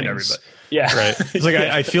other things. Everybody. Yeah. Right. It's like,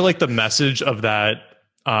 I feel like the message of that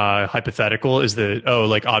hypothetical is that,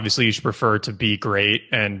 like obviously you should prefer to be great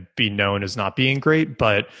and be known as not being great,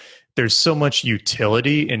 but there's so much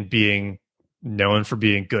utility in being known for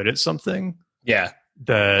being good at something. Yeah.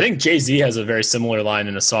 That I think Jay-Z has a very similar line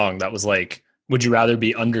in a song that was like, would you rather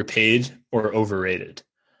be underpaid or overrated?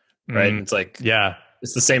 Right. It's like, yeah,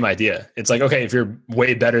 it's the same idea. It's like, okay, if you're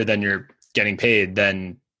way better than you're getting paid,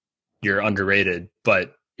 then you're underrated.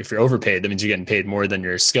 But if you're overpaid, that means you're getting paid more than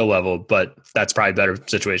your skill level, but that's probably a better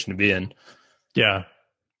situation to be in. Yeah.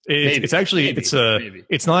 It's actually,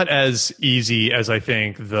 it's not as easy as I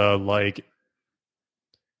think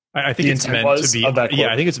I think it's meant to be.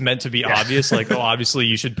 I think it's meant to be obvious. Like, obviously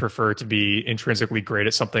you should prefer to be intrinsically great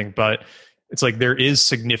at something, but it's like there is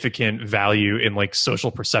significant value in like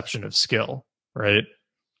social perception of skill, right?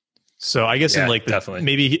 So I guess in like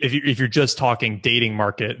maybe if you're just talking dating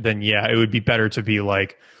market, then yeah, it would be better to be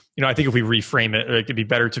like, I think if we reframe it, it could be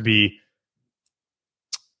better to be,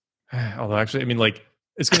 although actually, I mean, like,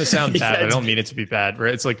 it's going to sound bad. I don't mean it to be bad,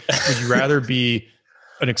 right? It's like, would you rather be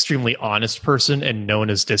an extremely honest person and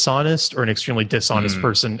known as dishonest, or an extremely dishonest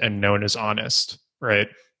person and known as honest, right?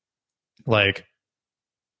 Like,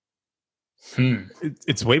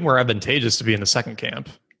 it's way more advantageous to be in the second camp,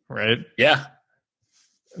 right? Yeah.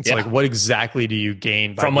 It's like, what exactly do you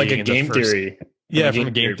gain by from like being a game theory? Yeah, from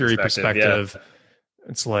a game theory perspective. Yeah.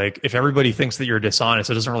 It's like, if everybody thinks that you're dishonest,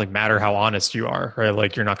 it doesn't really matter how honest you are, right?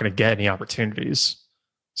 Like, you're not going to get any opportunities.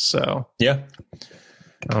 So yeah,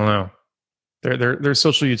 I don't know. There's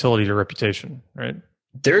social utility to reputation, right?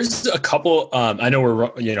 There's a couple. I know we're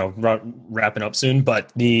wrapping up soon, but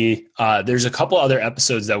there's a couple other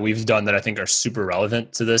episodes that we've done that I think are super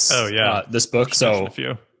relevant to this. Oh yeah, this book. So a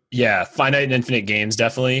few. Yeah, finite and infinite games,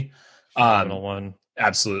 definitely. One,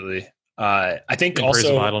 absolutely. I think in also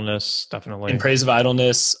praise of idleness, definitely. In praise of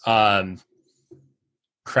idleness.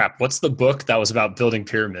 Crap, what's the book that was about building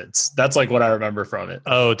pyramids? That's like what I remember from it.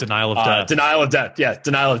 Oh, Denial of Death. Denial of Death. Yeah,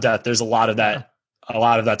 Denial of Death. There's a lot of that. Yeah. A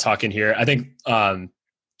lot of that talk in here. I think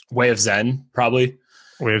Way of Zen, probably.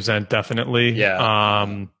 Way of Zen, definitely. Yeah.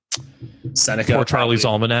 Seneca. Poor Charlie's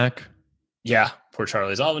Almanack. Yeah, Poor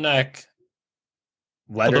Charlie's Almanac.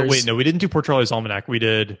 Letters. Although, wait, no, we didn't do Poor Charlie's Almanac. We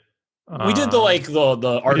did. We did the article.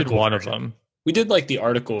 We did one version. Of them. We did like the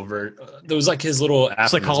article there was like his little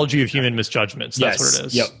Psychology of Human Misjudgments. That's what it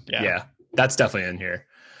is. Yep. Yeah. That's definitely in here.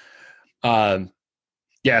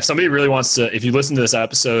 Yeah, if somebody really wants to, if you listen to this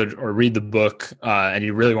episode or read the book and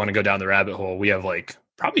you really want to go down the rabbit hole, we have like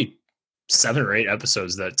probably 7 or 8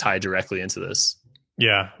 episodes that tie directly into this.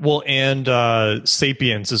 Yeah. Well, and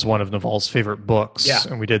Sapiens is one of Naval's favorite books. Yeah.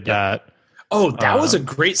 And we did that. Oh, that was a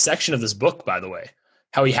great section of this book, by the way.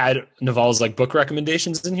 How he had Naval's like book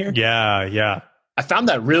recommendations in here. Yeah, yeah. I found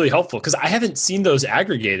that really helpful because I haven't seen those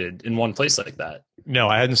aggregated in one place like that. No,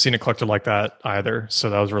 I hadn't seen it collected like that either. So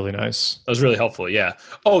that was really nice. That was really helpful. Yeah.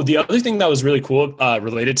 Oh, the other thing that was really cool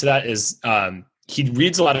related to that is he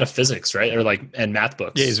reads a lot of physics, right? Or like, and math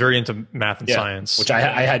books. Yeah, he's very into math and science. Which I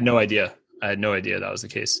had no idea. I had no idea that was the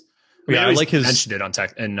case. Yeah, I like his mentioned it on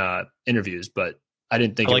interviews, but I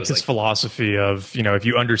didn't think I like his philosophy of, if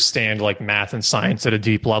you understand like math and science at a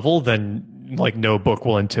deep level, then like no book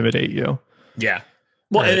will intimidate you. Yeah.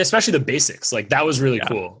 Well, and especially the basics, like that was really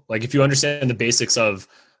cool. Like if you understand the basics of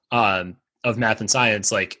math and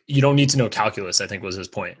science, like you don't need to know calculus, I think was his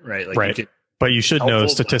point, right? Like right. But you should know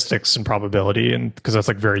statistics and probability, and because that's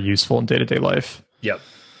like very useful in day-to-day life. Yep.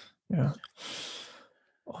 Yeah.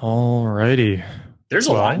 All righty. There's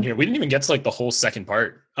a lot in here. We didn't even get to like the whole second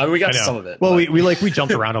part. I mean, we got to some of it. Well, we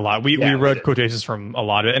jumped around a lot. We read quotations from a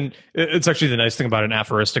lot of it. And it's actually the nice thing about an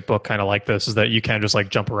aphoristic book kind of like this is that you can just like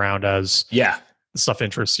jump around as stuff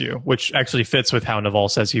interests you, which actually fits with how Naval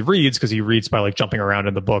says he reads, because he reads by like jumping around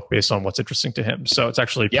in the book based on what's interesting to him. So it's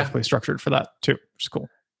actually perfectly structured for that too, which is cool.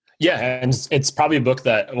 Yeah. And it's probably a book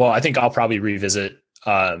that, well, I think I'll probably revisit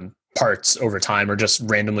parts over time or just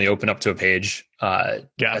randomly open up to a page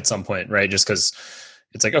at some point, right? Just because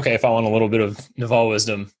it's like, okay, if I want a little bit of Naval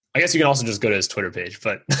wisdom, I guess you can also just go to his Twitter page,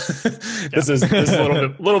 but this is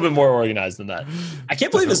a little bit more organized than that. I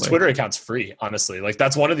can't believe his Twitter account's free, honestly. Like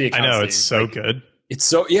that's one of the accounts. I know, it's so good. It's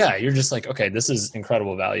so, you're just like, okay, this is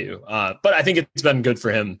incredible value. But I think it's been good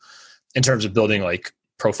for him in terms of building like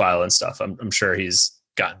profile and stuff. I'm sure he's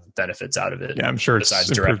gotten benefits out of it. Yeah, I'm sure it's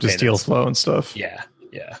improved his deal flow and stuff. Yeah.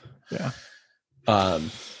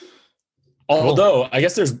 Although I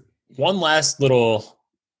guess there's one last little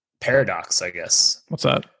paradox, I guess. What's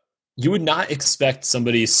that? You would not expect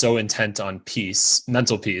somebody so intent on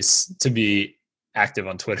mental peace, to be active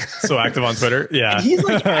on Twitter. So active on Twitter? Yeah. And he's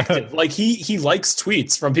like active. Like he likes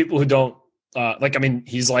tweets from people who don't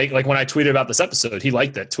he's like when I tweeted about this episode, he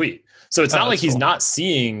liked that tweet. So it's not like he's not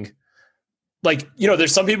seeing, like,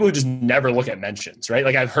 there's some people who just never look at mentions, right?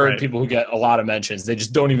 Like I've heard people who get a lot of mentions, they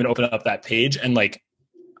just don't even open up that page. And like,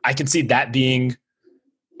 I can see that being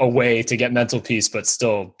a way to get mental peace, but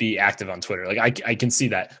still be active on Twitter. Like I can see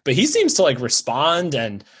that, but he seems to like respond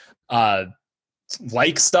and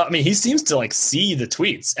like stuff. I mean, he seems to like see the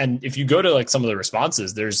tweets. And if you go to like some of the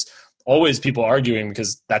responses, there's always people arguing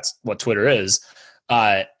because that's what Twitter is.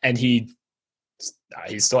 And he's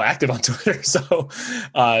still active on Twitter. So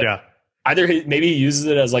either maybe he uses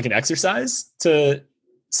it as like an exercise to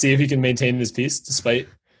see if he can maintain his peace despite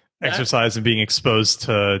exercise and being exposed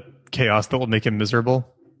to chaos that will make him miserable.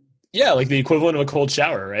 Yeah, like the equivalent of a cold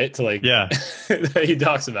shower, right? To like, that he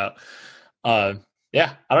talks about.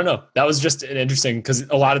 Yeah, I don't know. That was just an interesting, because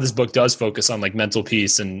a lot of this book does focus on like mental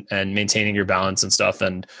peace and maintaining your balance and stuff.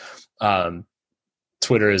 And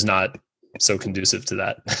Twitter is not so conducive to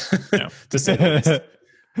that, no. To say the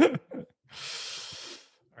least.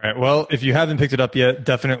 All right. Well, if you haven't picked it up yet,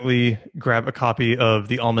 definitely grab a copy of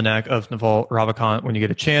the Almanack of Naval Ravikant when you get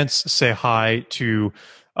a chance. Say hi to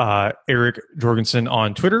Eric Jorgenson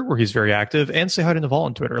on Twitter, where he's very active, and say hi to Naval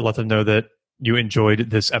on Twitter. Let them know that you enjoyed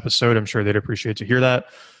this episode. I'm sure they'd appreciate to hear that.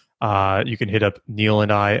 You can hit up Neil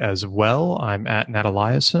and I as well. I'm at Nat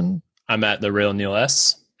Eliason. I'm at the real Neil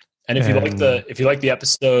S. And if you like the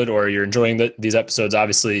episode, or you're enjoying these episodes,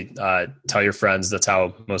 obviously tell your friends. That's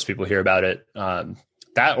how most people hear about it.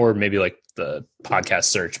 That, or maybe like the podcast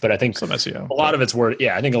search. But I think a lot of it's word.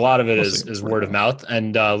 Yeah, I think a lot of it is word of mouth.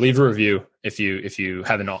 And leave a review if you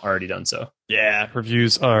haven't already done so. Yeah,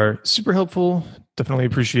 reviews are super helpful. Definitely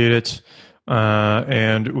appreciate it.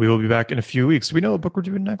 And we will be back in a few weeks. Do we know what book we're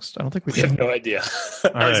doing next? I don't think we have no idea.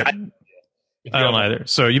 All right. I don't either.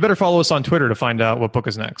 So you better follow us on Twitter to find out what book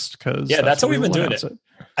is next. Because that's how we've been doing it.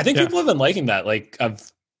 I think people have been liking that. Like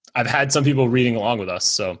I've had some people reading along with us.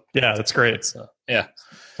 So yeah, that's great. So, yeah,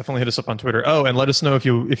 definitely hit us up on Twitter. Oh, and let us know if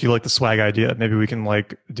you like the swag idea. Maybe we can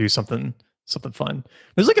like do something fun.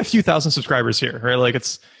 There's like a few thousand subscribers here, right? Like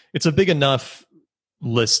it's a big enough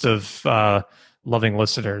list of loving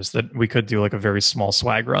listeners that we could do like a very small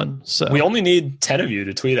swag run. So we only need 10 of you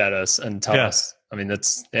to tweet at us and tell us. I mean,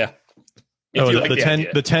 that's the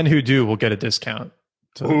 10 who do will get a discount.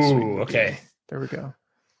 Ooh, okay. There we go.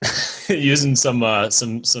 Using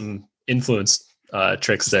some influence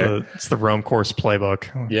tricks there. It's the Rome course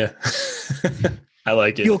playbook. Yeah. I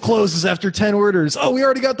like it. Deal closes after 10 orders. Oh, we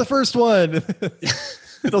already got the first one.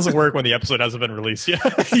 It doesn't work when the episode hasn't been released yet.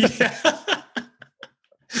 Yeah.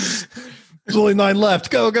 There's only 9 left.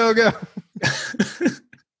 Go.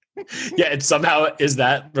 Yeah, it somehow is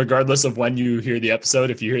that regardless of when you hear the episode.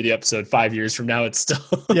 If you hear the episode 5 years from now, it's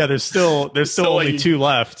still there's still only 2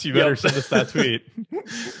 left. You better send us that tweet.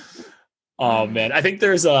 Oh man, I think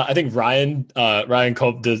Ryan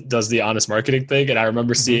Culp does the honest marketing thing, and I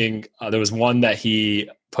remember seeing there was one that he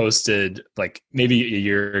posted like maybe a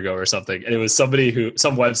year ago or something, and it was some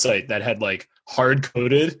website that had like hard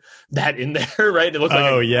coded that in there, right? It looked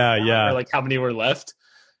like like how many were left.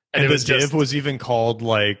 And the div was even called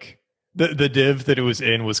like the div that it was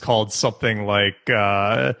in was called something like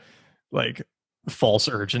false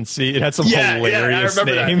urgency. It had some hilarious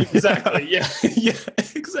name. That. Exactly. Yeah,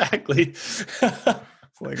 exactly. It's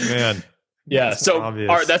like, man. Yeah. So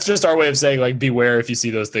that's just our way of saying like, beware if you see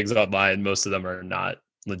those things online. Most of them are not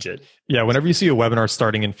legit. Yeah. Whenever you see a webinar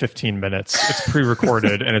starting in 15 minutes, it's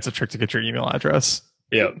pre-recorded and it's a trick to get your email address.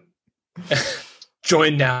 Yep.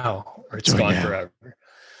 Join now or it's gone forever.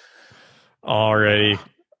 Alrighty.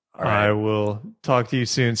 All right. I will talk to you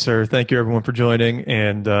soon, sir. Thank you everyone for joining,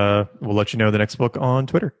 and we'll let you know the next book on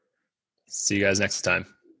Twitter. See you guys next time.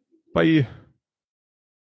 Bye.